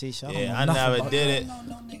conversation. I don't Yeah, know I nothing never about did that. it.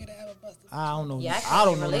 No nigga that ever busted. I don't know. Yeah, I I, can't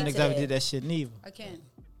don't know relate no to niggas ever that. did that shit neither. I can.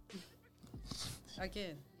 I can.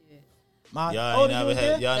 Yeah. My, Y'all ain't never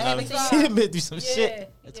had. Y'all That never. happened to She you? done been through some Yeah, shit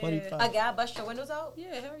at yeah. 25. A guy bust your windows out?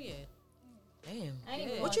 Yeah, hell yeah. Damn. I ain't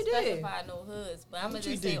even Yeah. what What you you did? specify no hoods, but I'm gonna What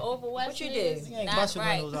you just say did? over West What you niggas, did? You ain't not bust your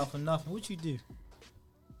right. windows out for nothing. What you do?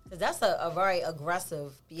 Cause that's a very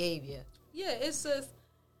aggressive behavior. Yeah, it's just.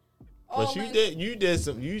 But you did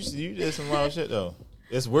some wild shit though.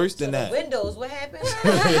 It's worse than The that. windows, what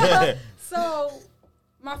happened? So,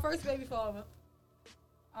 my first baby father,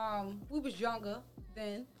 we was younger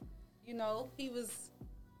then. You know, he was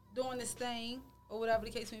doing this thing or whatever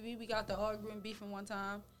the case may be. We got to arguing, beefing one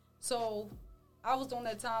time. So, I was on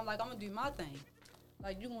that time like, I'm going to do my thing.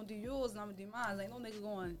 Like, you going to do yours and I'm going to do mine. Ain't no nigga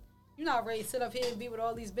going, you're not ready to sit up here and be with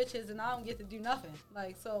all these bitches and I don't get to do nothing.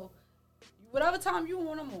 Like, so, whatever time you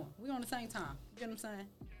want, I'm on. We on the same time. You get what I'm saying?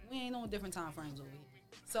 We ain't on different time frames over here.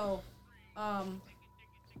 So,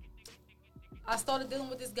 I started dealing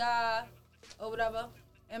with this guy or whatever,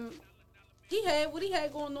 and he had what he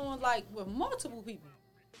had going on, like, with multiple people.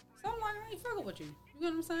 So I'm like, I ain't fucking with you. You know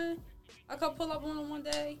what I'm saying? I could pull up on him one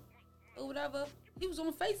day or whatever. He was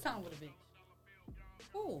on FaceTime with a bitch.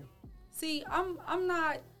 Cool. See, I'm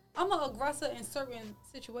an aggressor in certain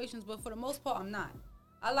situations, but for the most part, I'm not.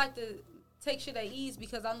 I like to take shit at ease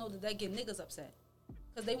because I know that get niggas upset.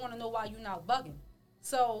 Because they want to know why you not bugging.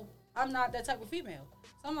 So, I'm not that type of female.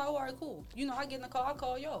 So, I'm like, oh, all right, cool. You know, I get in the car, I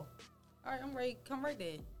call, yo. All right, I'm ready. Come right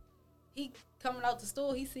there. He coming out the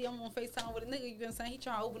store. He see I'm on FaceTime with a nigga. You know what I'm saying? He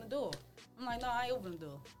trying to open the door. I'm like, no, I ain't opening the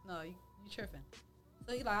door. No, you tripping.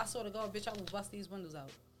 So, he like, I swear to God, bitch, I will bust these windows out.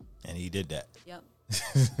 And he did that. Yep.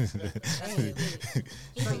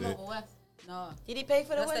 He from over west. No. Did he pay for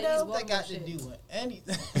the That's that window? East That got to shit. do with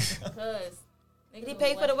anything. Cause Did he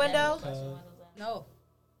pay for the window? No.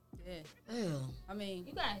 Yeah. I mean,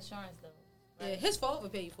 You got insurance though. yeah, his father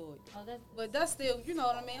paid for it. Oh, that's But that's still, you know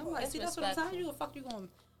what I mean? I'm like, That's see, that's what I'm telling you. respectful. You gonna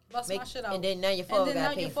bust my shit out. And then now your And father then now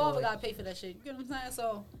got to your pay father for got it. to pay for that shit. You know what I'm saying?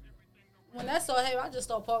 So when that started happening, I just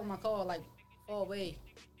started parking my car like far away.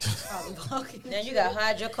 Probably parking. Now you got to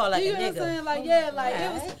hide your car like you a know what I'm nigga. saying? Like, yeah, like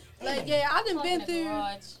it was, like, yeah, I done Park been in the through.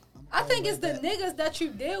 garage. I think it's the niggas that you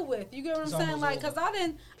deal with. You get what I'm It's saying? almost Like, over.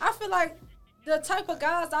 cause I feel like the type of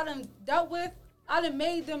guys I done dealt with, I done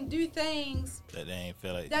made them do things That they ain't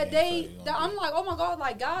feel like that they ain't they, feel like that you I'm like, oh my God,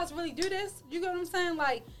 like guys really do this? You get what I'm saying?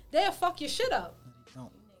 Like, they'll fuck your shit up. Don't.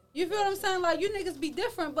 You feel what I'm saying? Like, you niggas be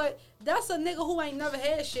different, but that's a nigga who ain't never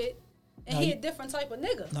had shit, and No, he you- a different type of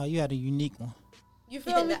nigga. No, you had a unique one. You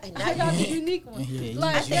feel me? Not I got the unique. unique one. Yeah,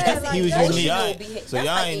 Like, he was yeah, unique. like, He was that's- unique. Y'all- That's so y'all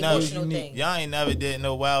like ain't an never emotional unique. thing. Y'all ain't never did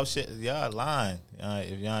no wild shit. Y'all lying.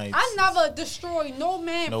 If y'all ain't. I never destroy no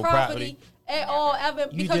man No property, property. at all ever You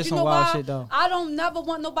because did you some know wild why? shit, though. I don't never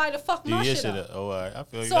want nobody to fuck Do my your shit shit up. up. Oh, all right. I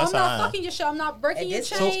feel you. So That's I'm not how I am. fucking your shit. I'm not breaking At your this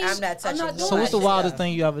chains. stage, I'm not touching not no doing So what's the shit wildest up.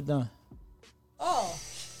 thing you ever done? Oh,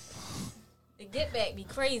 The get back be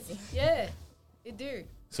crazy. yeah, it do.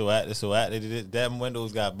 So after them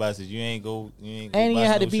windows got busted, you ain't go. You ain't. Go And you bust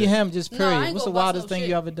had to no be shit? him, just No, I period. ain't What's the gonna bust wildest no thing shit.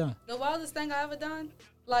 you ever done? The wildest thing I ever done,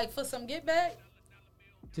 like for some get back,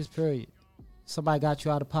 Just period. Somebody got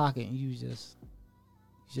you out of pocket and you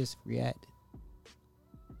just reacted.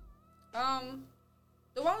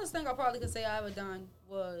 the wildest thing I probably could say I ever done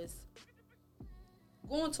was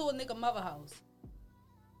going to a nigga mother house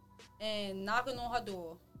and knocking on her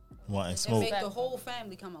door Wanting and smoke. make the whole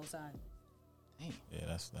family come outside. Yeah,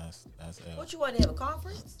 that's L. What you want to have a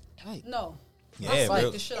conference? Right. No, Yeah, I fight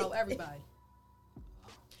real- the shit out everybody.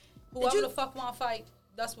 Did Whoever you- the fuck want to fight,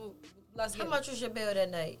 that's what. Let's How get much was your bill that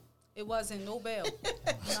night? it. It wasn't no bail,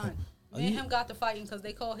 none. Me and him got to fighting because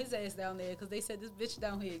they called his ass down there because they said this bitch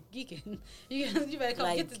down here geeking. you better come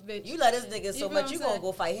Like, get this bitch. you let this nigga so feel much, what you I'm gonna saying?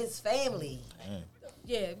 go fight his family. Man.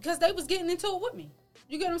 Yeah, because they was getting into it with me.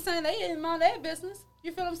 You get what I'm saying? They didn't mind their business.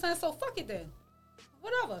 You feel what I'm saying? So fuck it then.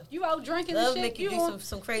 Whatever. You out drinking Love and shit. make you do on,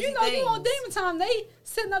 some crazy you know, you on things. demon time. They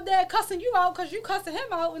sitting up there cussing you out because you cussing him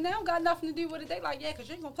out and they don't got nothing to do with it. They like, yeah, because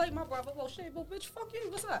you ain't going to play my brother. Well, shit, but bitch, fuck you.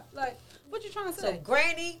 What's up? Like, what you trying to So say?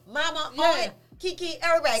 granny, mama, Yeah. aunt, Kiki,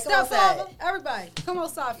 everybody come Stepfather, outside. everybody, come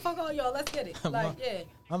outside. Fuck all y'all. Let's get it. Like, yeah.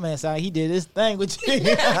 My man said he did his thing with you.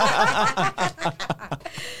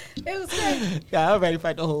 It was crazy. Yeah, I'm ready to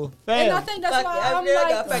fight the whole And I family. think that's Fuck why yeah, I'm I like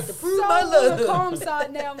gotta fight to prove so my on the love. calm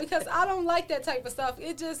side now because I don't like that type of stuff.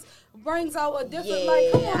 It just brings out a different, Yeah,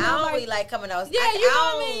 like, come on, I now, don't like, really like coming outside. yeah, you know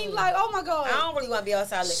what I mean? Like, oh my God. I don't really want to be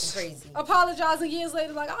outside looking crazy. Apologizing years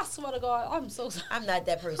later, like, I swear to God, I'm so sorry. I'm not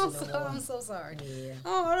that person I'm no so, more. I'm so sorry. Yeah.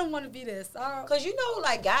 Oh, I don't want to be this. Cause you know,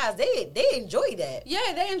 like guys, they enjoy that.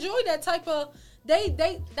 Yeah, they enjoy that type of. They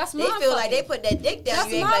that's They my feel like they put that dick down. That's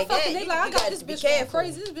You ain't my like that. fucking. They You, like, I you got got this to be bitch going careful.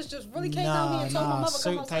 crazy. This bitch just really came down here and told my mother come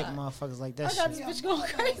certain outside. type of motherfuckers like I that got shit. this bitch going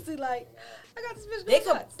crazy. Like, I got this bitch They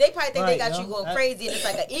going nuts. they probably think Right, they got yo. you going That- crazy, and it's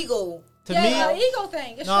like an ego. To yeah, me, an ego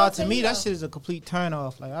thing. It's no, straight to me ego. that shit is a complete turn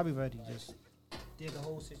off. Like I'll be ready to just dig the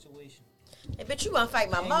whole situation. Hey, bitch, you want to fight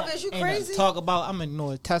my mother? Is you Ain't nothing crazy? to talk about. I'm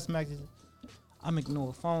ignoring text messages. I'm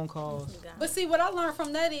ignoring phone calls. But see, what I learned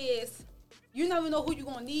from that is, you never know who you're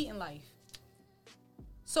gonna need in life.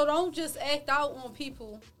 So don't just act out on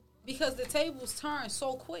people because the tables turn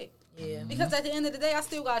so quick. Yeah. Because at the end of the day, I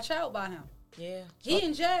still got a child by him. Yeah. He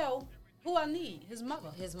in jail. Who I need? His mother.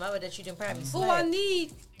 His mother that you didn't probably Who I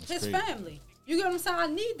need? His crazy. family. You get what I'm saying? I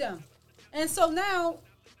need them. And so now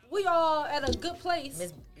we are at a good place.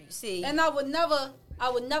 Miss, see, And I would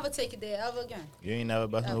never take it there ever again. You ain't never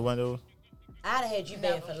busting the window? I'd have had you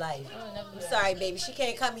banned for life. I'm sorry, baby. She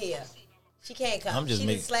can't come here. She can't come. I'm just She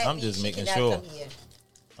make- done slapped I'm me. just She making cannot sure. come here.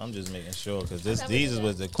 I'm just making sure because these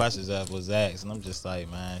was the questions that was asked, and I'm just like,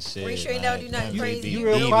 man, shit. Pretty sure you man, never do nothing man, crazy. be You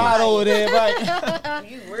real devious. quiet over there, right?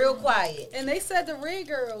 You real quiet. And they said the red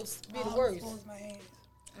girls be the I'll worst. close my hands.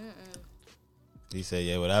 He said,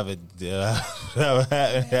 yeah, whatever happened,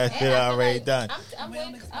 that shit already done. I'm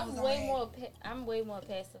Well, way, niggas I'm knows way I more, I'm way more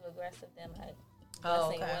passive aggressive than like Oh,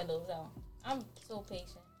 busting okay. windows out. I'm so patient.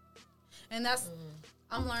 And that's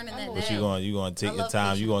I'm learning that What now. you gonna take I your love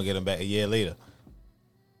time? You patience. gonna get them back a year later?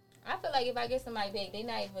 I feel like if I get somebody back, they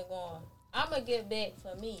not even going. I'm gonna get back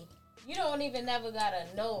for me. You don't even never gotta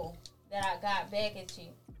know that I got back at you,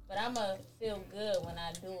 but I'm gonna feel good when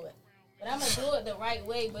I do it. But I'm gonna do it the right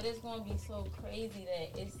way. But it's gonna be so crazy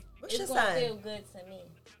that What's it's your gonna sign? feel good to me.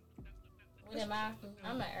 What am I?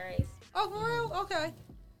 I'm an Aries. Oh, for real? Okay.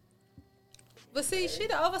 But see, she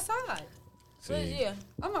the other side. What is you?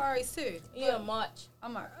 I'm an Aries too. You're a March.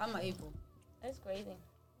 I'm a April. That's crazy.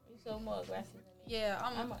 You so more aggressive than me. Yeah,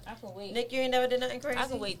 I can wait. Nick, you ain't never did nothing crazy. I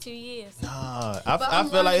can wait 2 years. Nah, But I I'm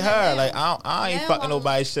feel like learning that her. now. Like I ain't Now fucking I'm-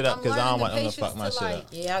 nobody's shit up I'm because I don't learning want the them to fuck my patience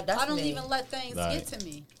shit to, up. Yeah, that's I don't me. even let things Right. get to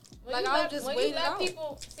me. When Like you I'll let- just when wait you it let out.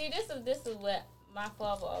 people see this is what my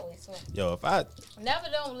father always told me. Yo, if I Never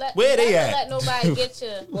don't let Where they never at? let nobody get you.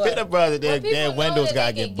 hit the brother, When people their know windows that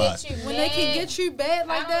gotta they get can bust. you When they can mad, get you bad I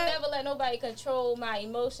like don't that, never let nobody control my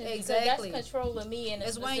emotions Exactly. because that's controlling me in a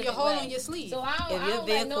it's when specific your heart way. on your sleeve. So I If don't your let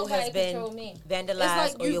vehicle nobody has been control me. vandalized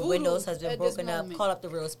like or you your voodoo windows has been at this broken up, moment. call up the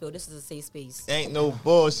real spill. This is a safe space. Ain't no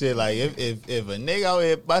bullshit. Like if a nigga out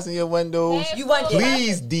here busting your windows, Have You want full that?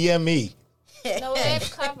 please DM me No,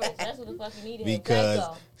 have coverage. That's what the fuck you need to have. because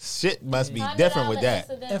Geico. shit must be $100 different with that.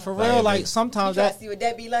 incidental. And for Like, real, like you sometimes You try to that see what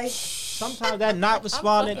that be like? not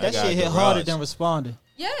responding, fucking- that I got shit hit the harder rush. than responding.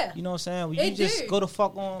 yeah, You know what I'm saying? When It you just do. go to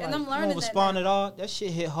fuck on, And like I'm you learning don't that respond now. at all. That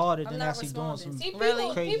shit hit harder I'm than not actually doing responding. some. See, people,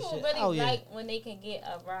 Really? Crazy people shit. really Oh, yeah. like when they can get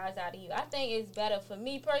a rise out of you. I think it's better for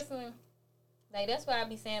me personally. Like that's why I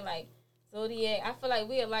be saying like Zodiac. I feel like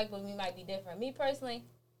we alike, but we might be different. Me personally,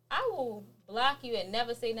 I will block you and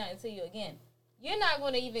never say nothing to you again. You're not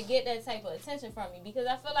going to even get that type of attention from me because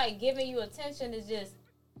I feel like giving you attention is just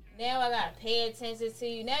now I gotta pay attention to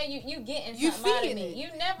you. Now you getting You something out of feeding me. it. You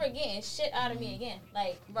never getting shit out of me again.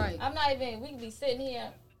 Like right. I'm not even. We can be sitting here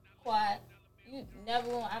quiet. You never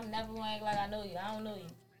want. I'm never gonna act like I know you. I don't know you.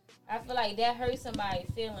 I feel like that hurts somebody's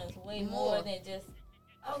feelings way more More. than just.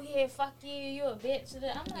 Oh yeah, fuck you. You a bitch. I'm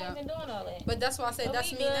not Yeah. even doing all that. But that's why I said But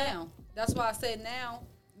that's we me good. now. That's why I said now,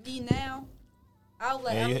 me now. I'll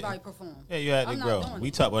let Yeah, you- everybody perform. Yeah, you had to I'm not grow. doing We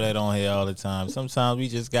it. talk about that on here all the time. Sometimes we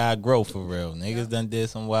just gotta grow for real. Niggas done did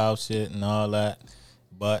some wild shit and all that.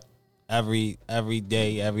 But every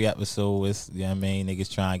day, every episode is, you know what I mean,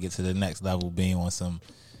 niggas trying to get to the next level, being on some,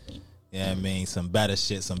 you know what I mean, some better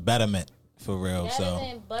shit, some betterment for real. Better So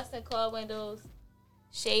than busting car windows,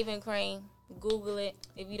 shaving cream. Google it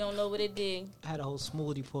if you don't know what it did. I had a whole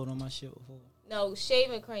smoothie poured on my shit before. No,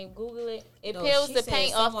 shaving cream. Google it. It No, peels she the said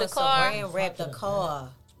paint off the someone car. saran wrapped the car.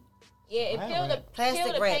 Yeah, it Right, peels the right. Plastic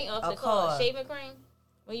peel the wrap, paint off a the car. car. Shaving cream.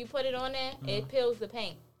 When you put it on there, it peels the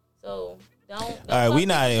paint. So don't. all right, we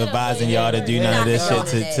not advising y'all to do We're none of not this shit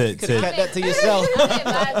condoning that. to Could have kept that to yourself.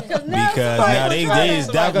 because now they is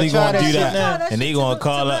definitely try gonna that do shit that, now. and they gonna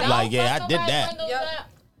call up like, yeah, I did that. Yep.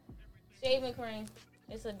 Shaving cream.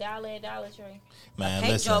 It's $1 at Dollar Tree. Man,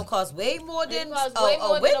 Paint listen. job costs way more It than costs way more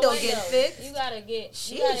a than window a getting window. fixed. You gotta get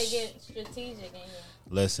Sheesh. strategic in here.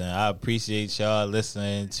 Listen, I appreciate y'all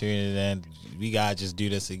listening, tuning in. We gotta just do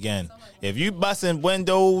this again. If you busting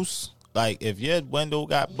windows, like if your window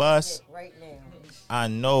got bust, Right now. Oh, I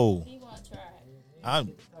know. He wanna try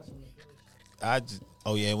it. I just,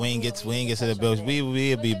 oh yeah, we ain't get to the bills. We'll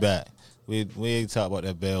be back. We talk about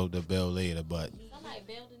the bill later, but Somebody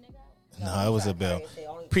bailed the nigga out. no, it was a bill.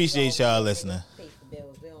 Appreciate y'all listening.